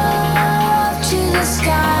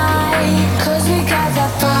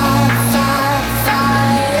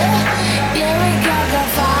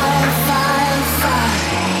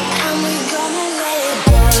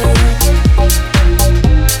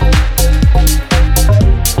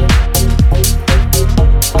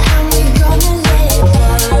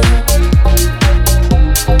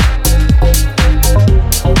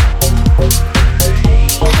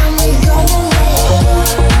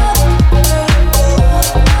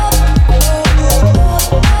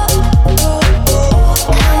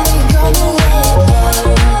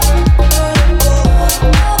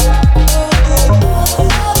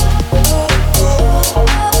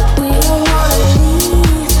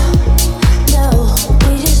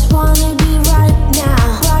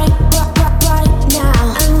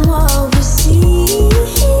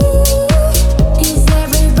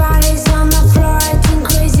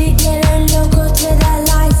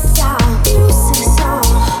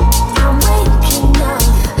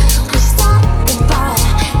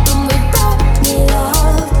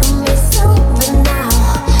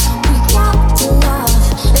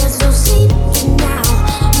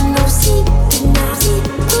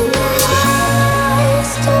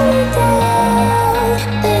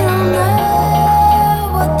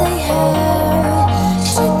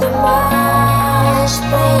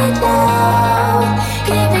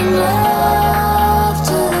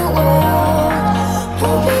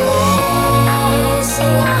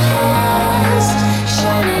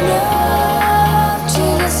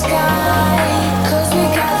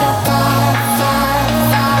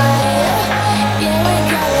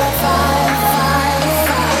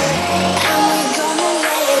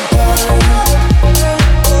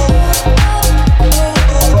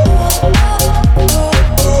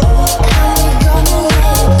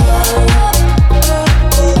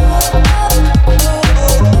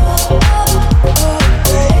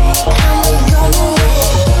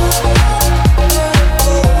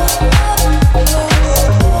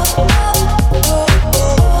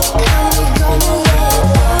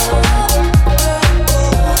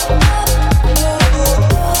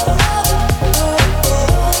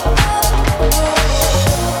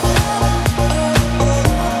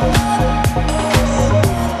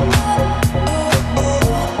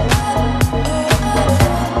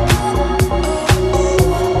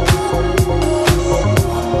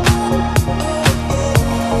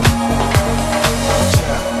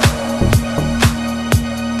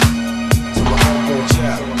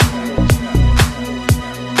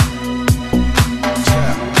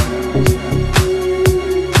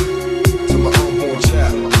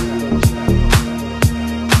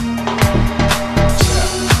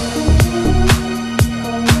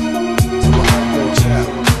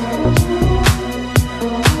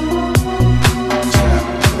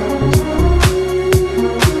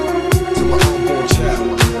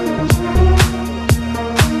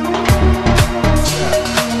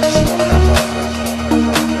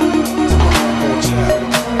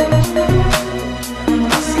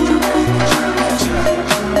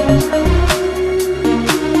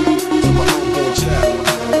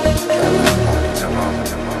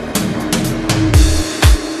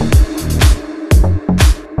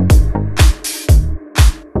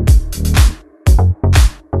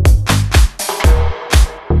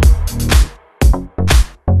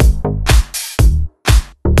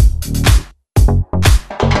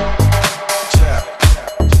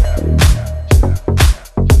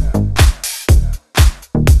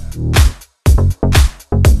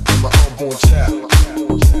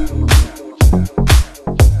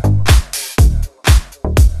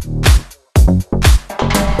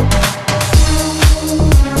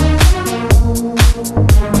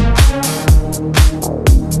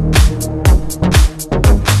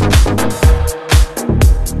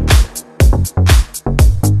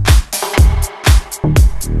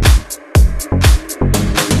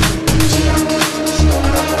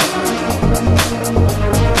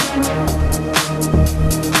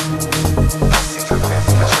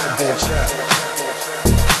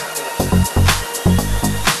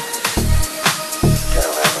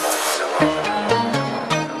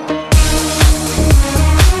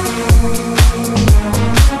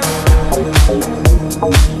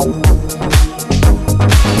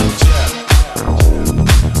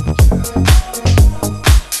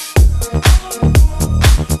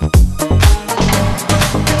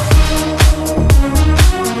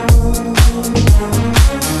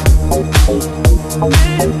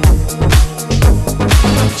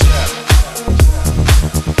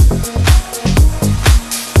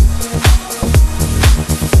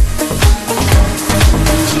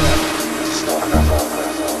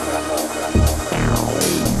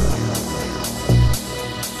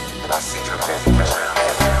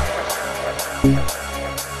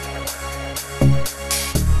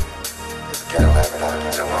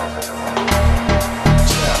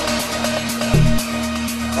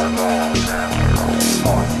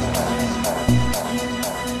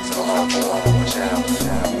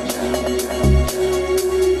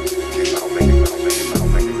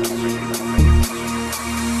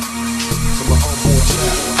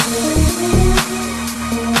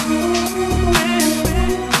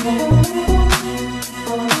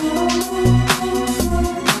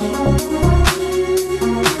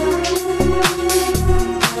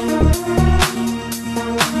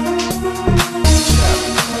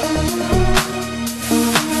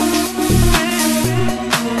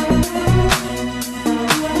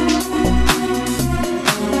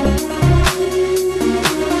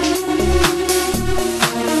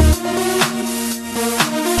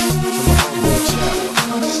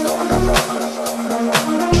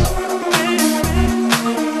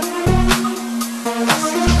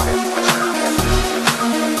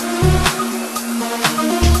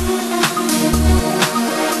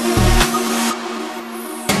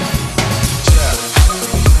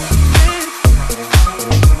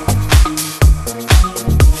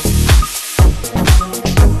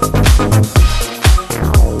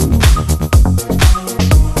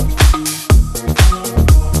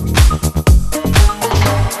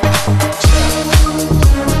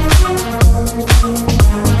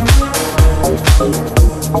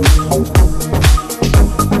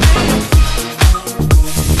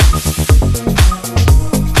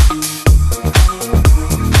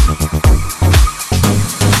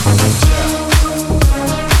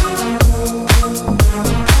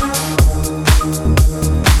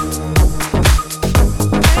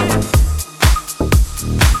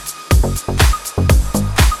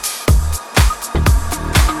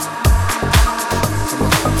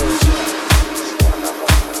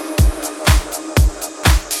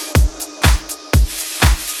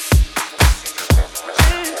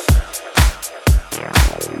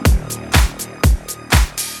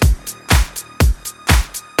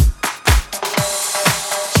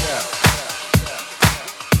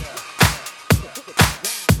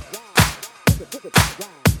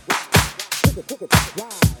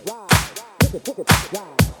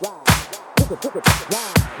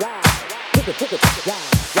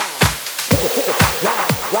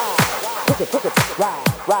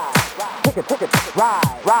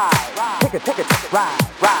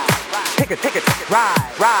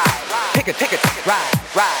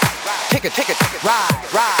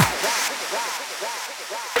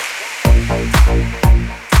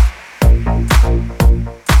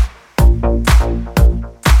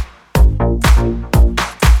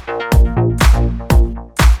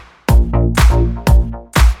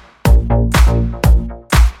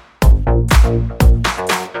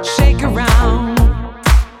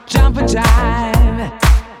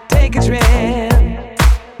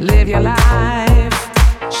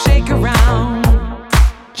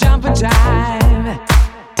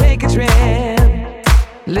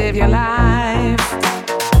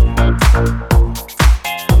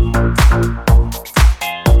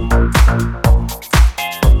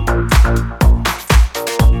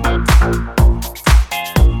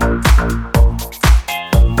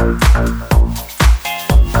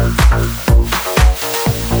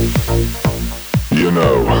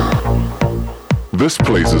This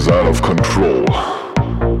place is out of control.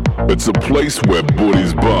 It's a place where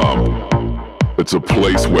booties bump. It's a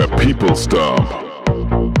place where people stomp.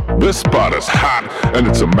 This spot is hot and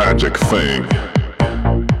it's a magic thing.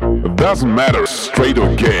 It doesn't matter straight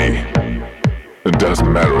or gay. It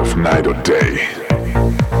doesn't matter if night or day.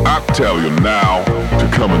 I tell you now to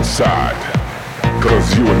come inside.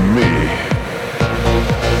 'Cause you and me,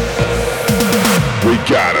 we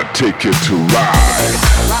gotta take it to ride.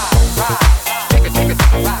 Take it to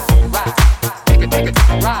ride, ride. Take it to ride, ride. Take it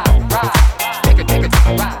to ride, ride. Take it to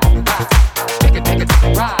ride, ride. Take it to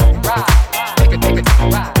ride, ride. Take it to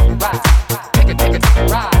ride, ride. Take it to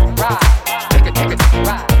ride, ride. Take it to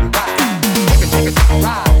ride,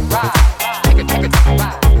 ride. Take it to ride,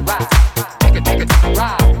 ride. Take it to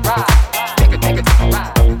ride, ride. Take it to ride, ride. Take it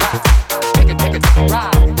to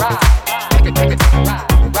ride, ride. Take it to ride,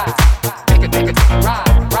 ride. Take it to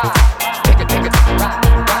ride, ride. Take it to ride,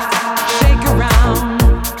 ride. Shake around,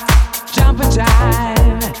 jump and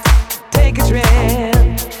jive, take a trip,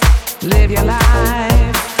 live your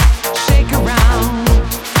life. Shake around,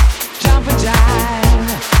 jump and jive,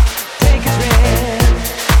 take a trip,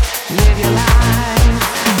 live your life.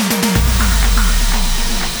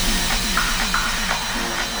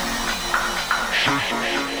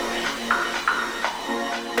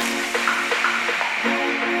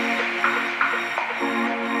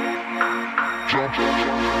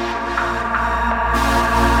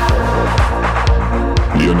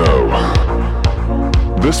 You know,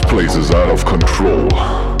 this place is out of control.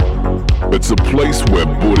 It's a place where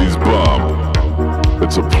booties bump.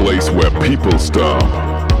 It's a place where people stomp.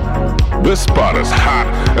 This spot is hot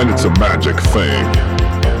and it's a magic thing.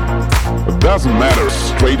 It doesn't matter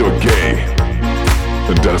straight or gay.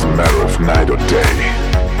 It doesn't matter if night or day.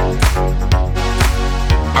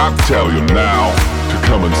 I tell you now to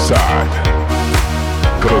come inside.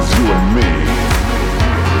 'Cause you and me,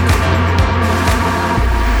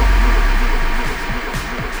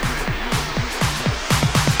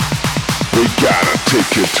 we gotta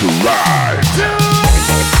take it to ride.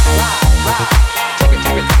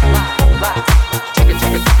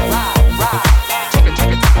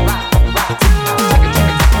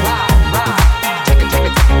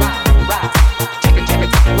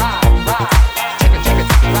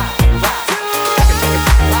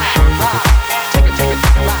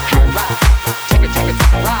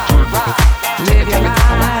 Live your life. Live your life.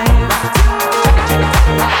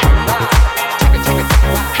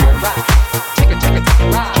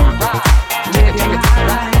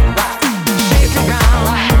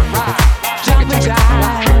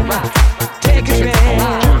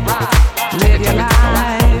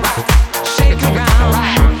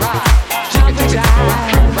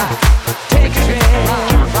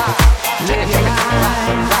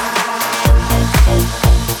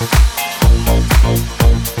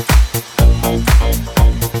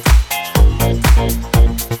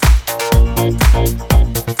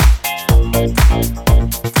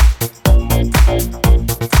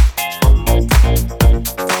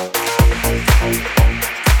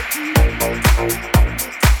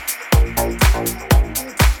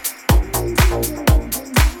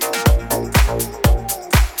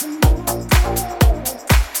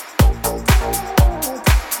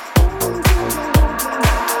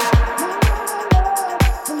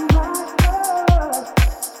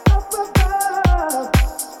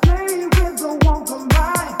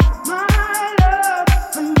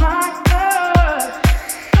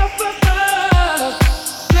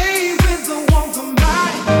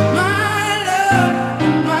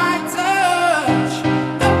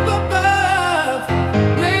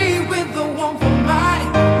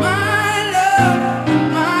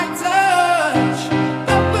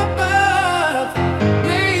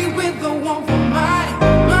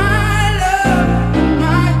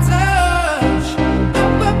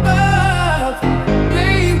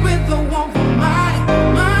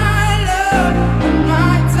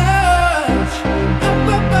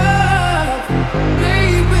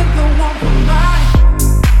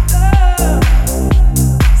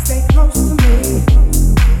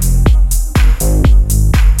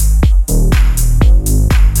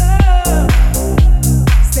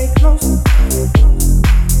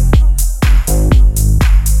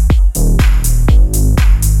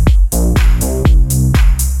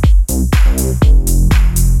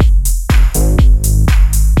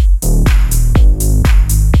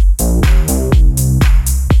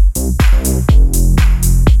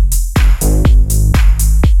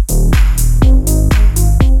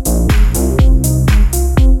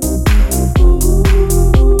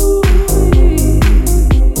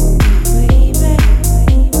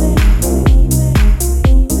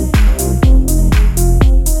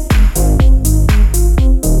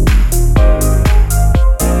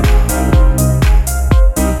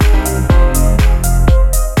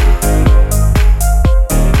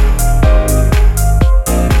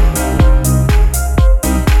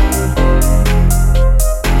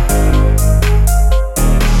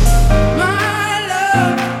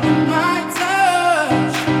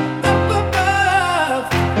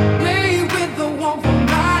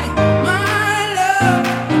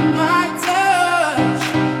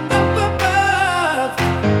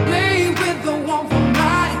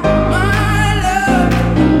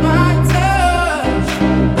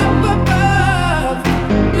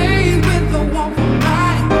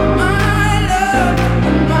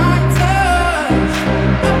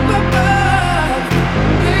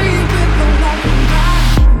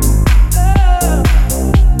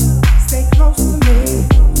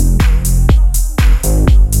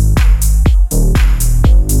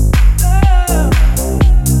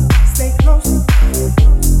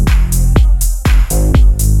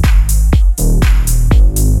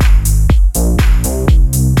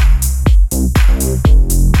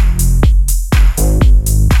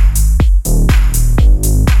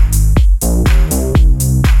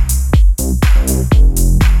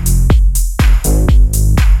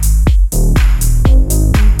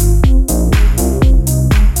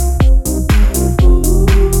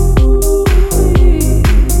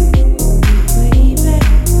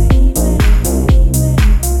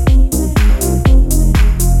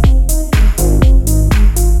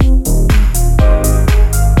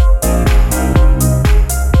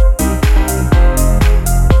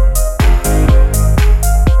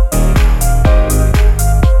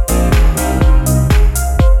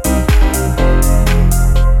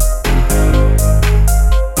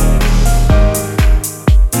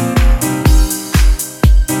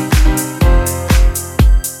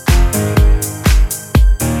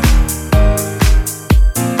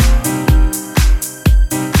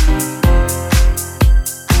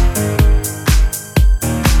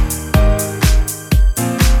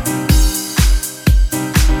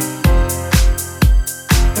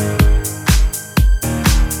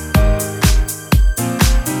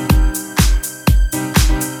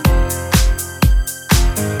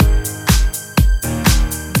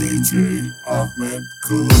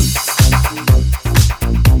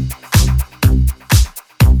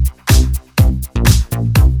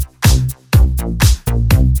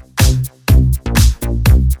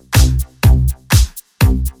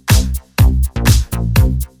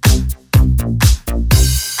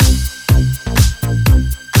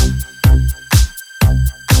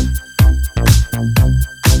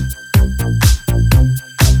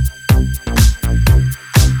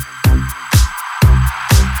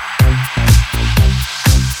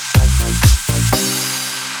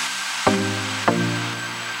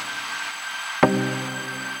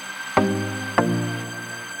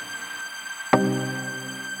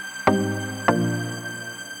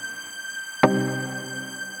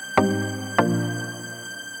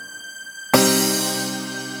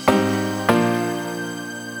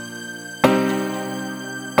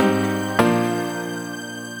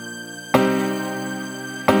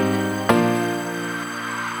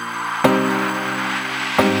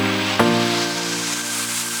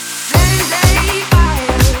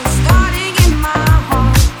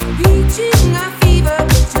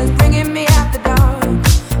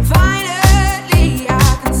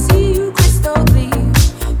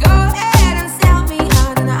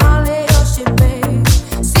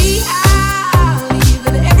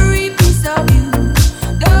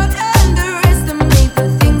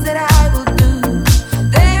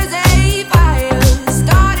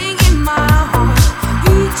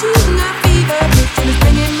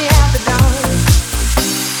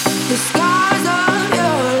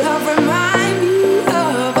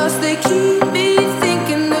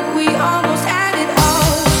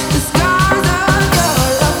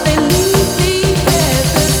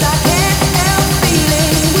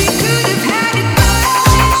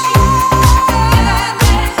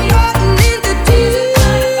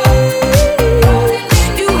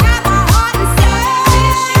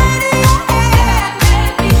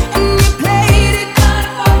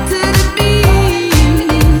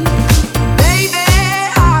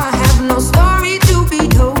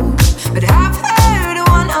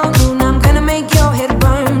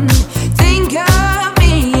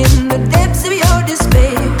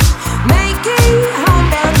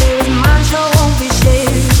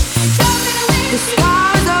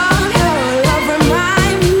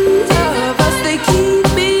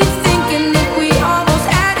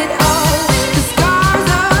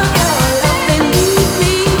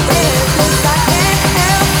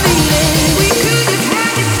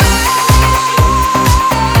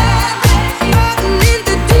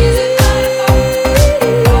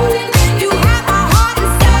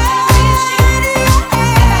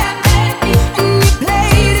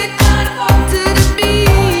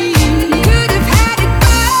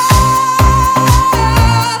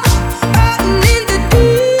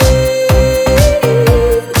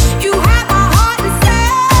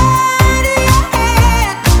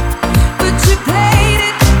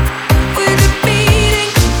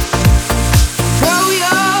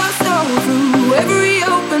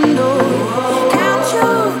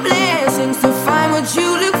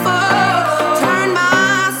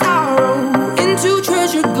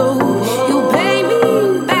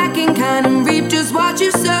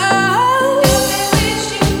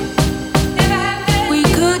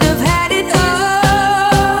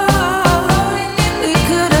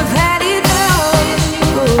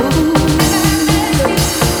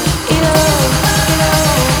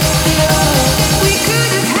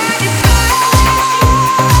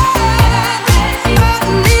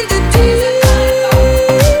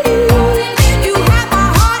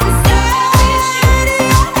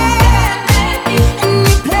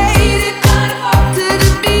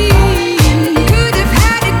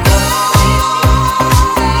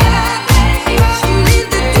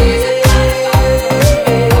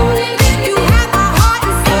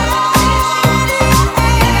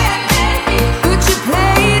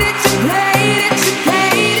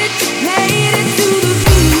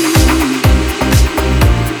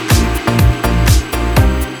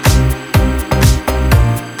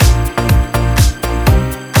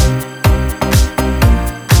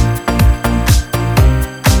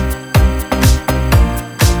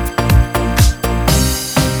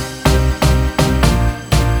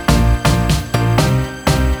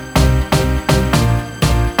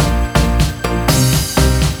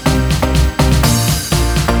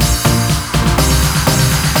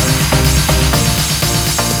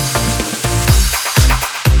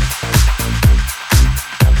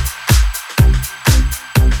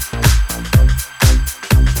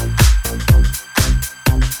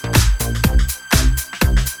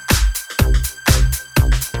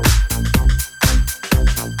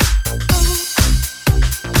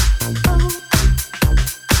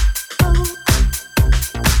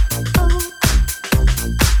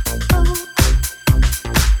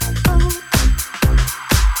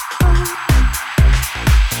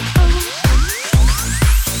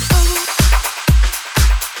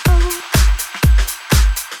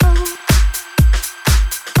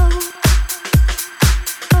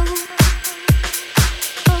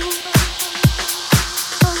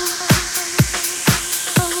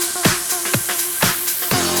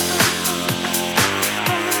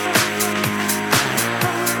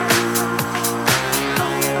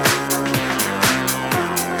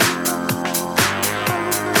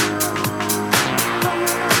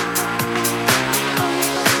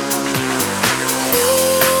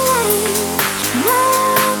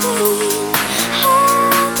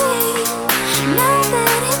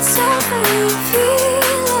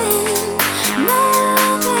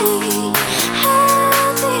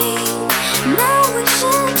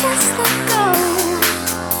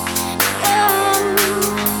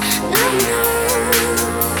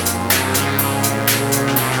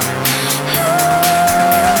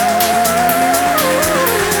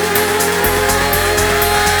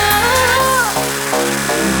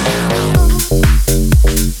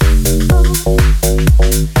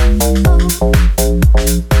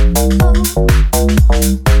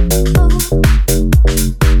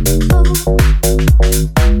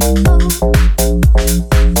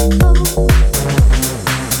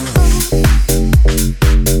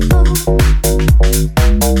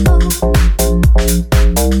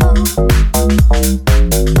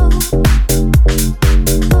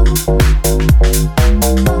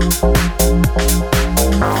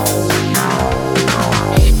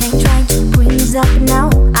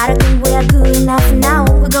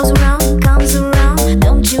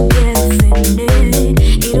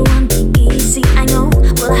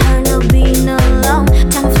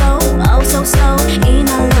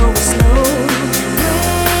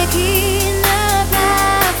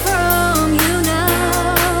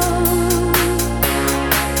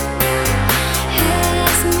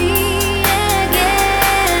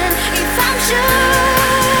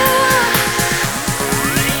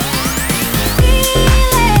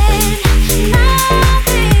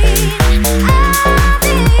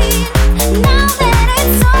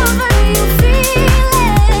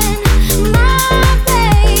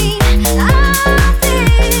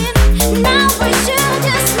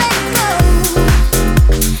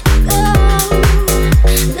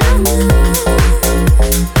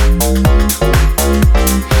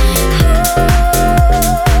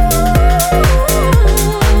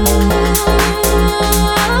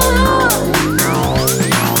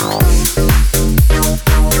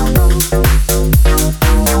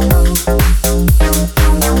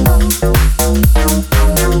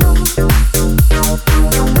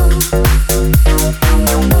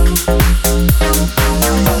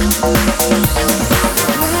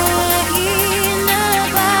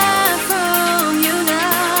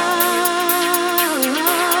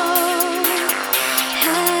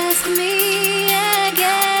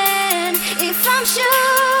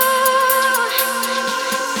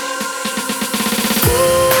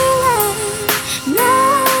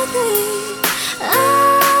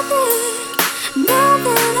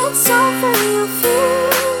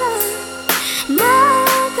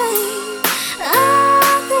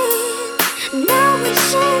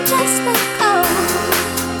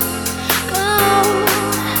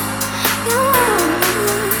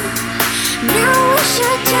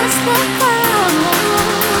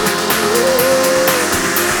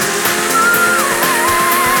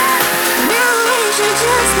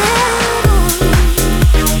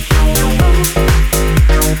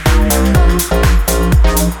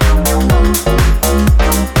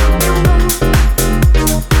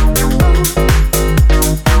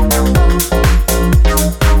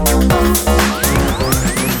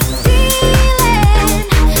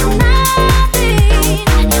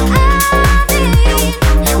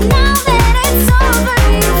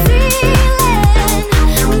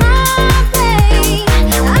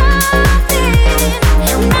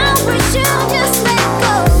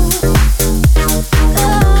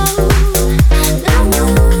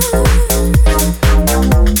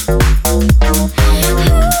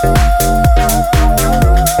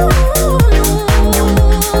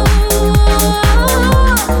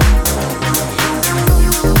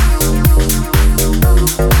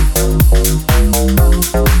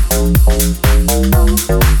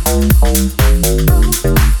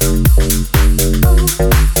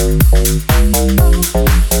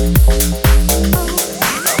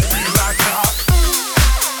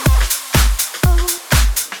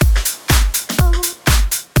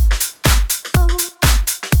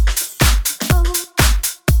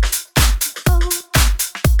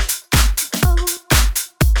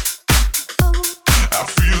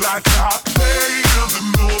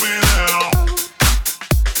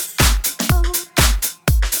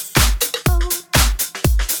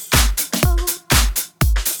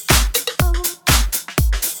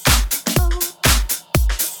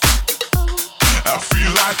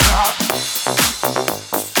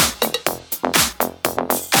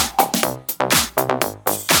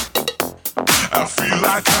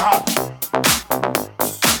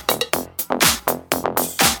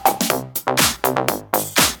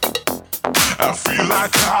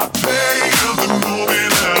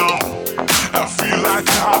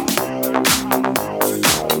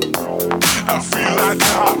 I feel like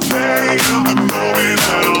I'm playing the movie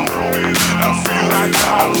now.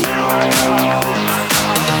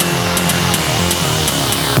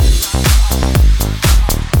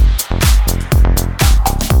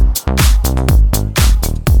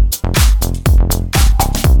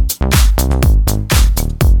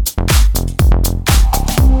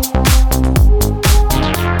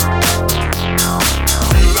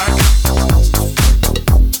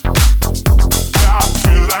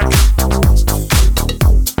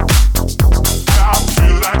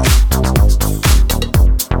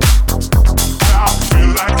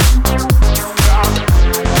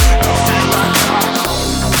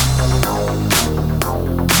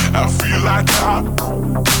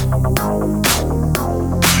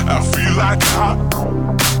 like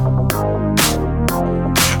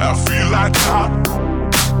I feel like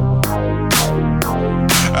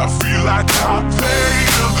I feel like I play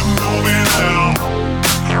in the moment now.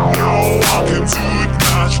 No one can do it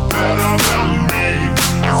much better than me.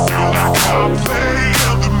 I feel like I play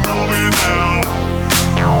in the moment now.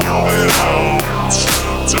 Know it out,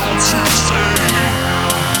 don't you say.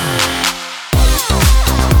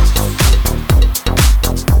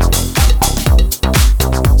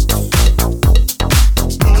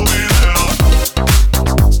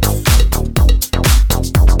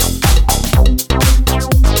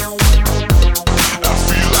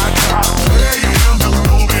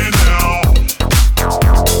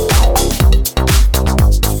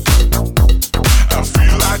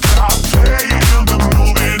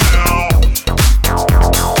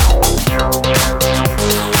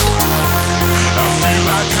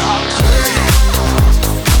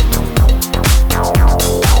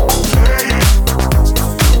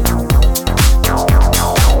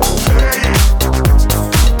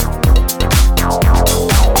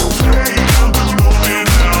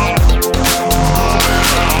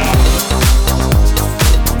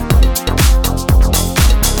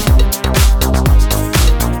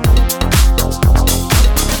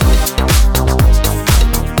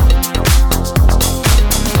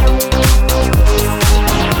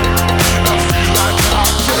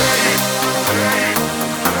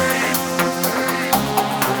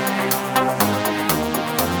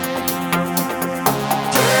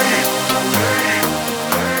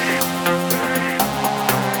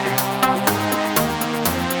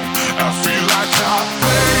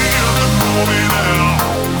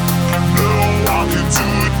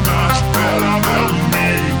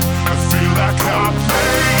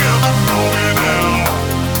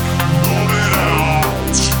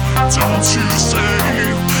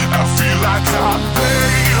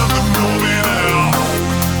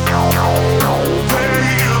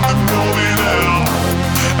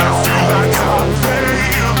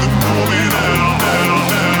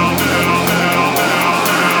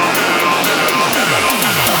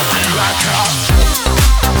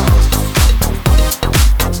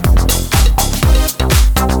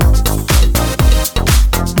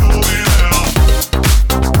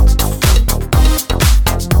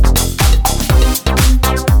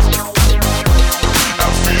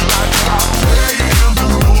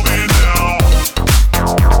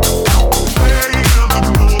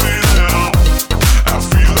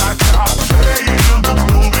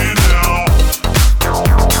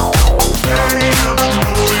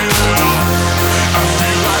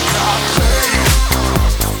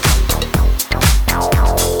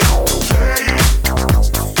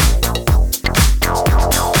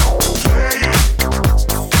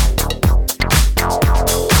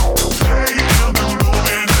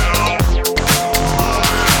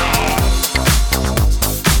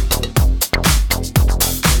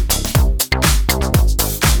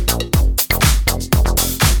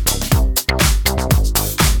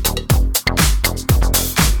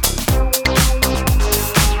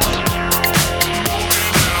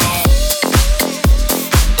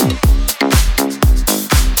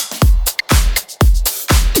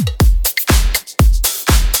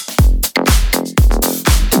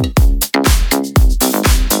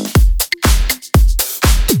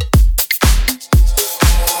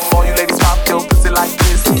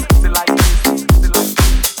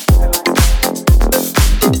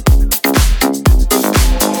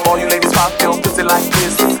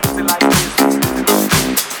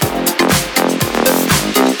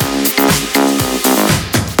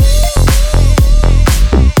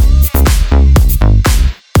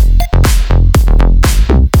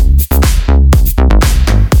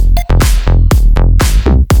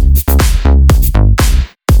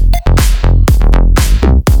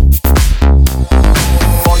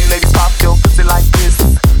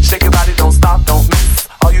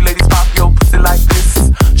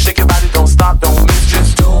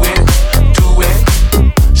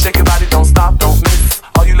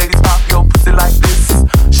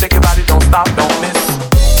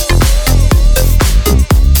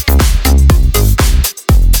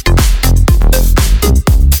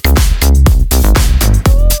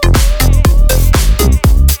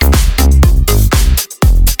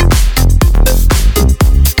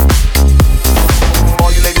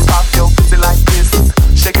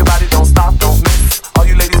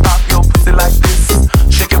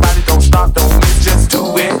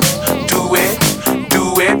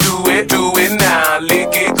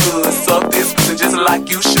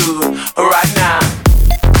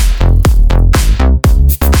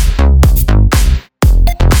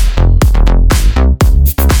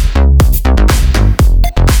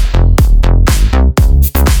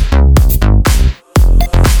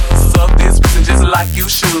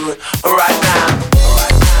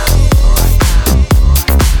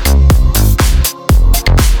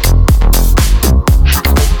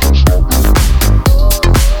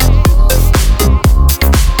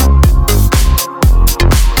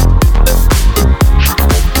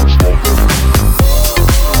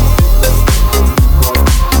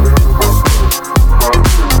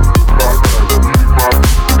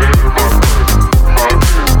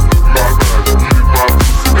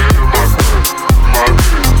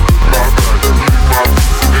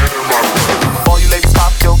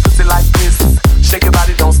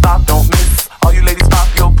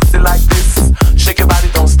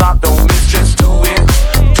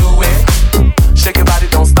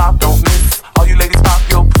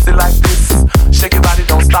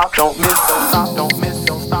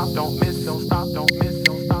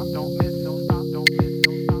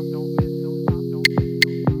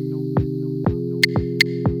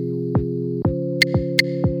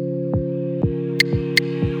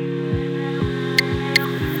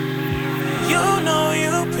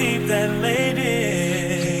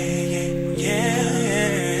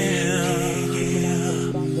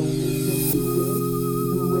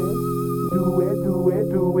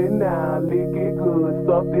 good.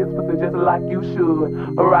 Suck this pussy just like you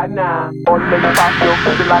should. Right now, all you ladies pop your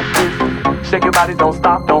pussy like this. Shake your body, don't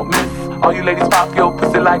stop, don't miss. All you ladies pop your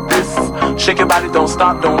pussy like this. Shake your body, don't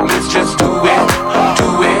stop, don't miss. Just do it, do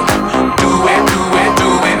it, do it, do it, do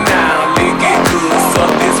it now. Lick it good.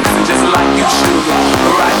 Suck this pussy just like you should.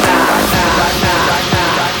 Right now, right now, right now, right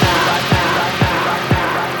now.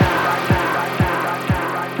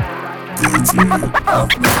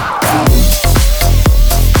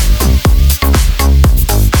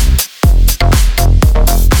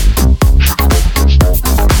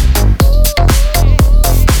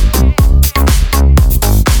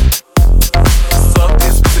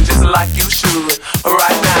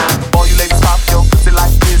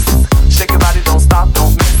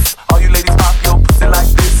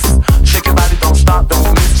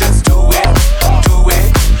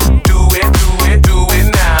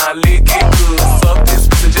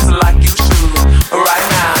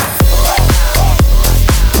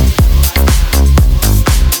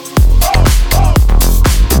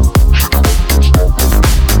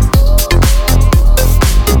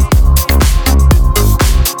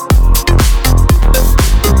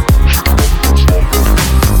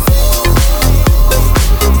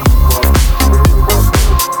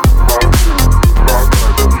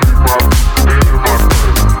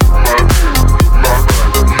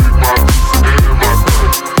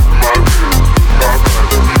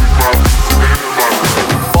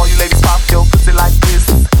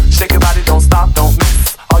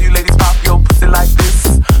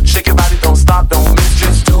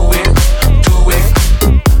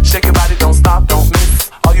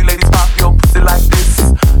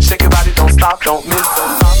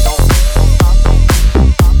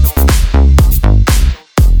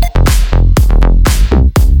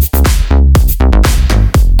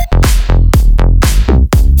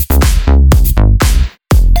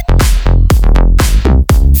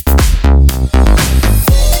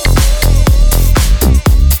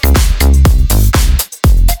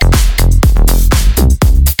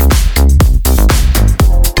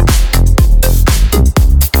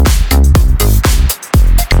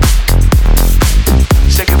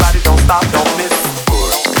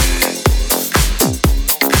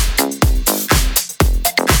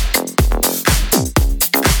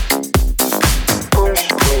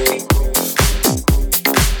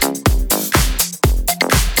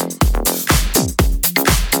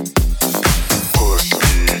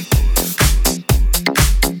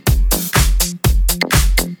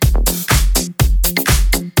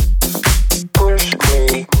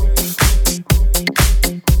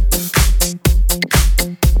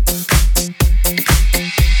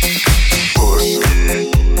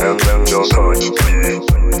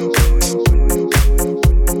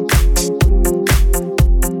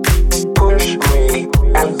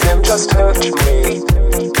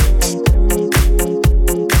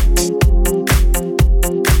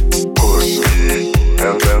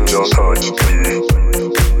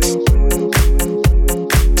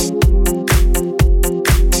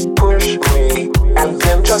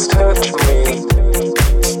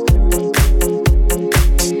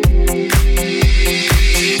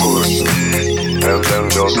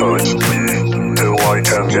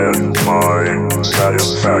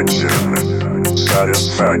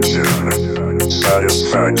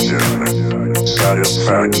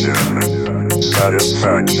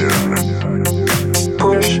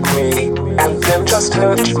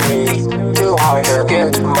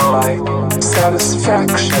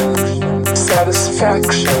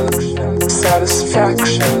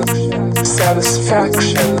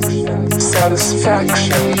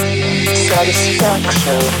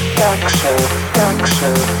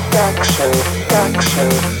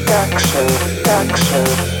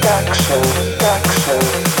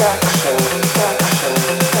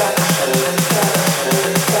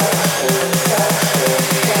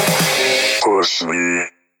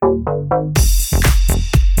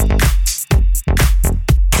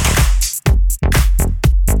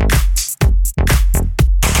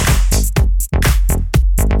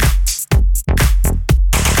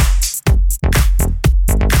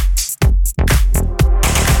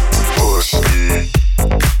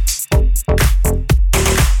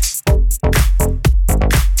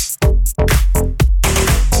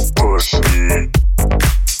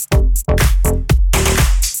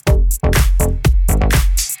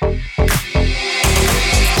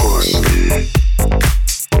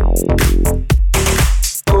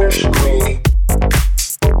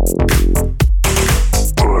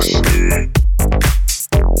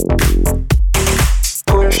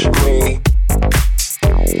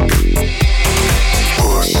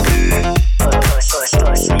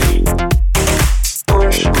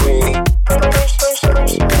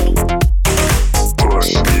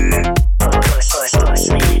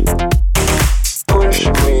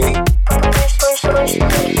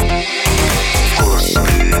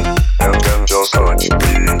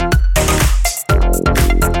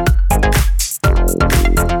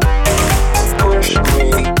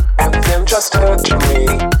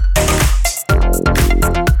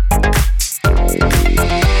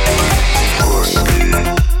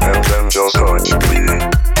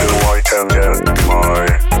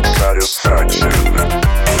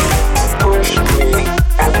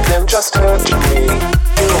 just hurt me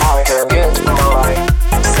till I can get my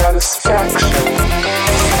satisfaction.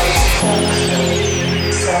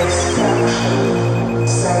 Satisfaction,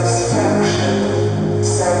 satisfaction,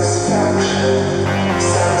 satisfaction,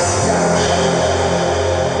 satisfaction.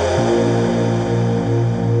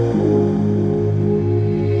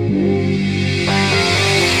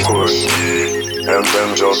 Push me, and then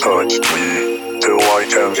just touch me till I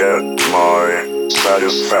can get my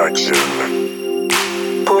satisfaction.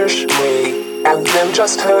 Push me, and then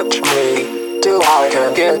just touch me till I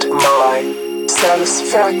can get my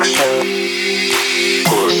satisfaction.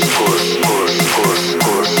 Push, push, push, push,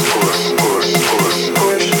 push, push, push, push, push,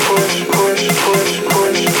 push, push, push,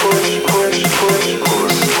 push, push, push,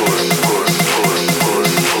 push,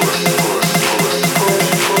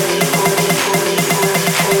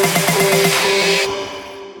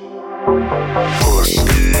 push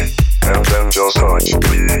me, and then just touch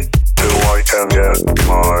me till I can get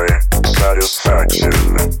my satisfaction.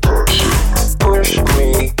 Push me,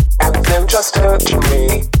 and then just touch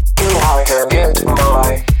me till I can get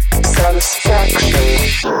my satisfaction.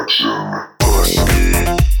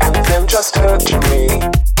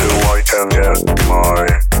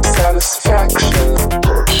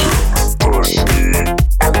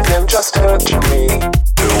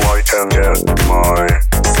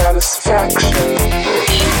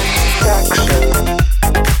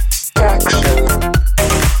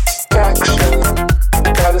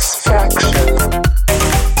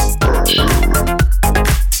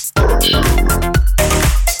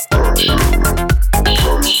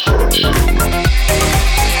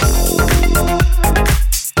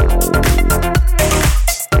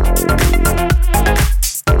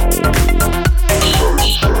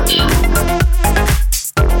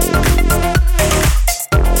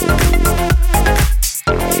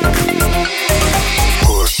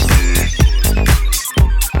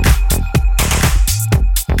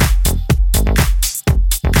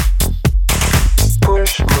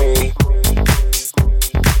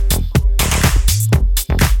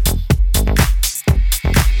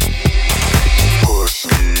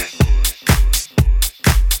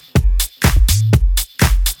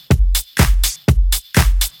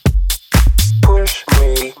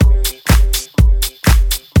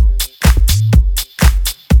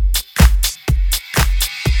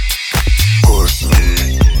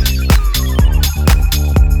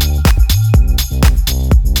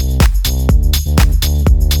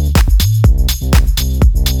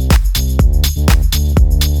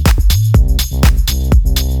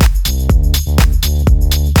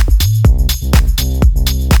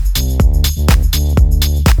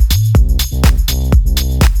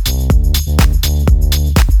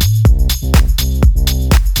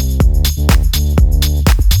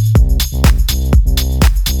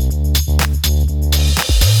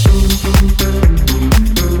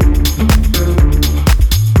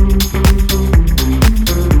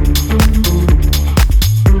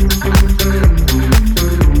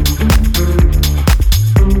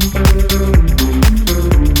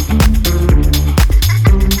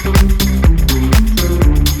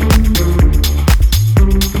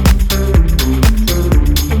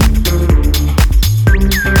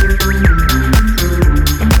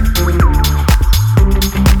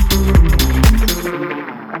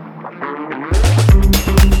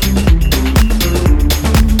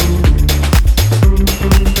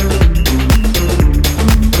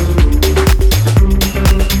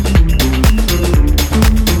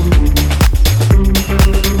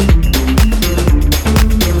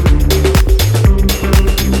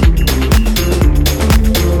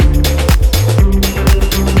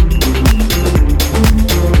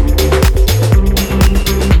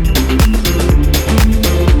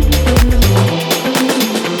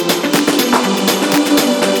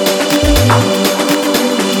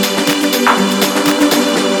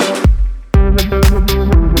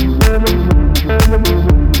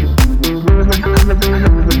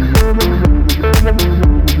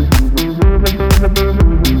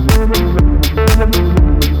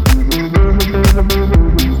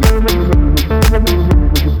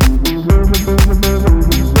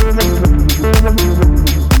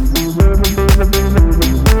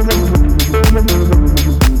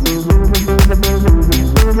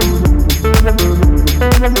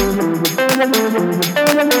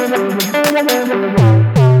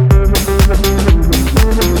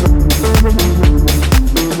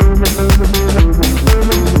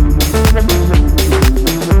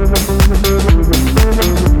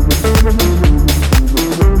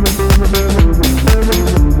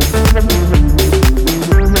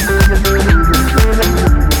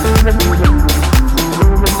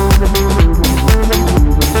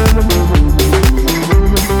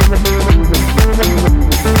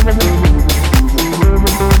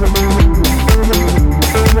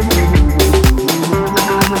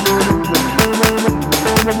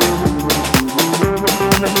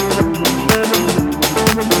 I've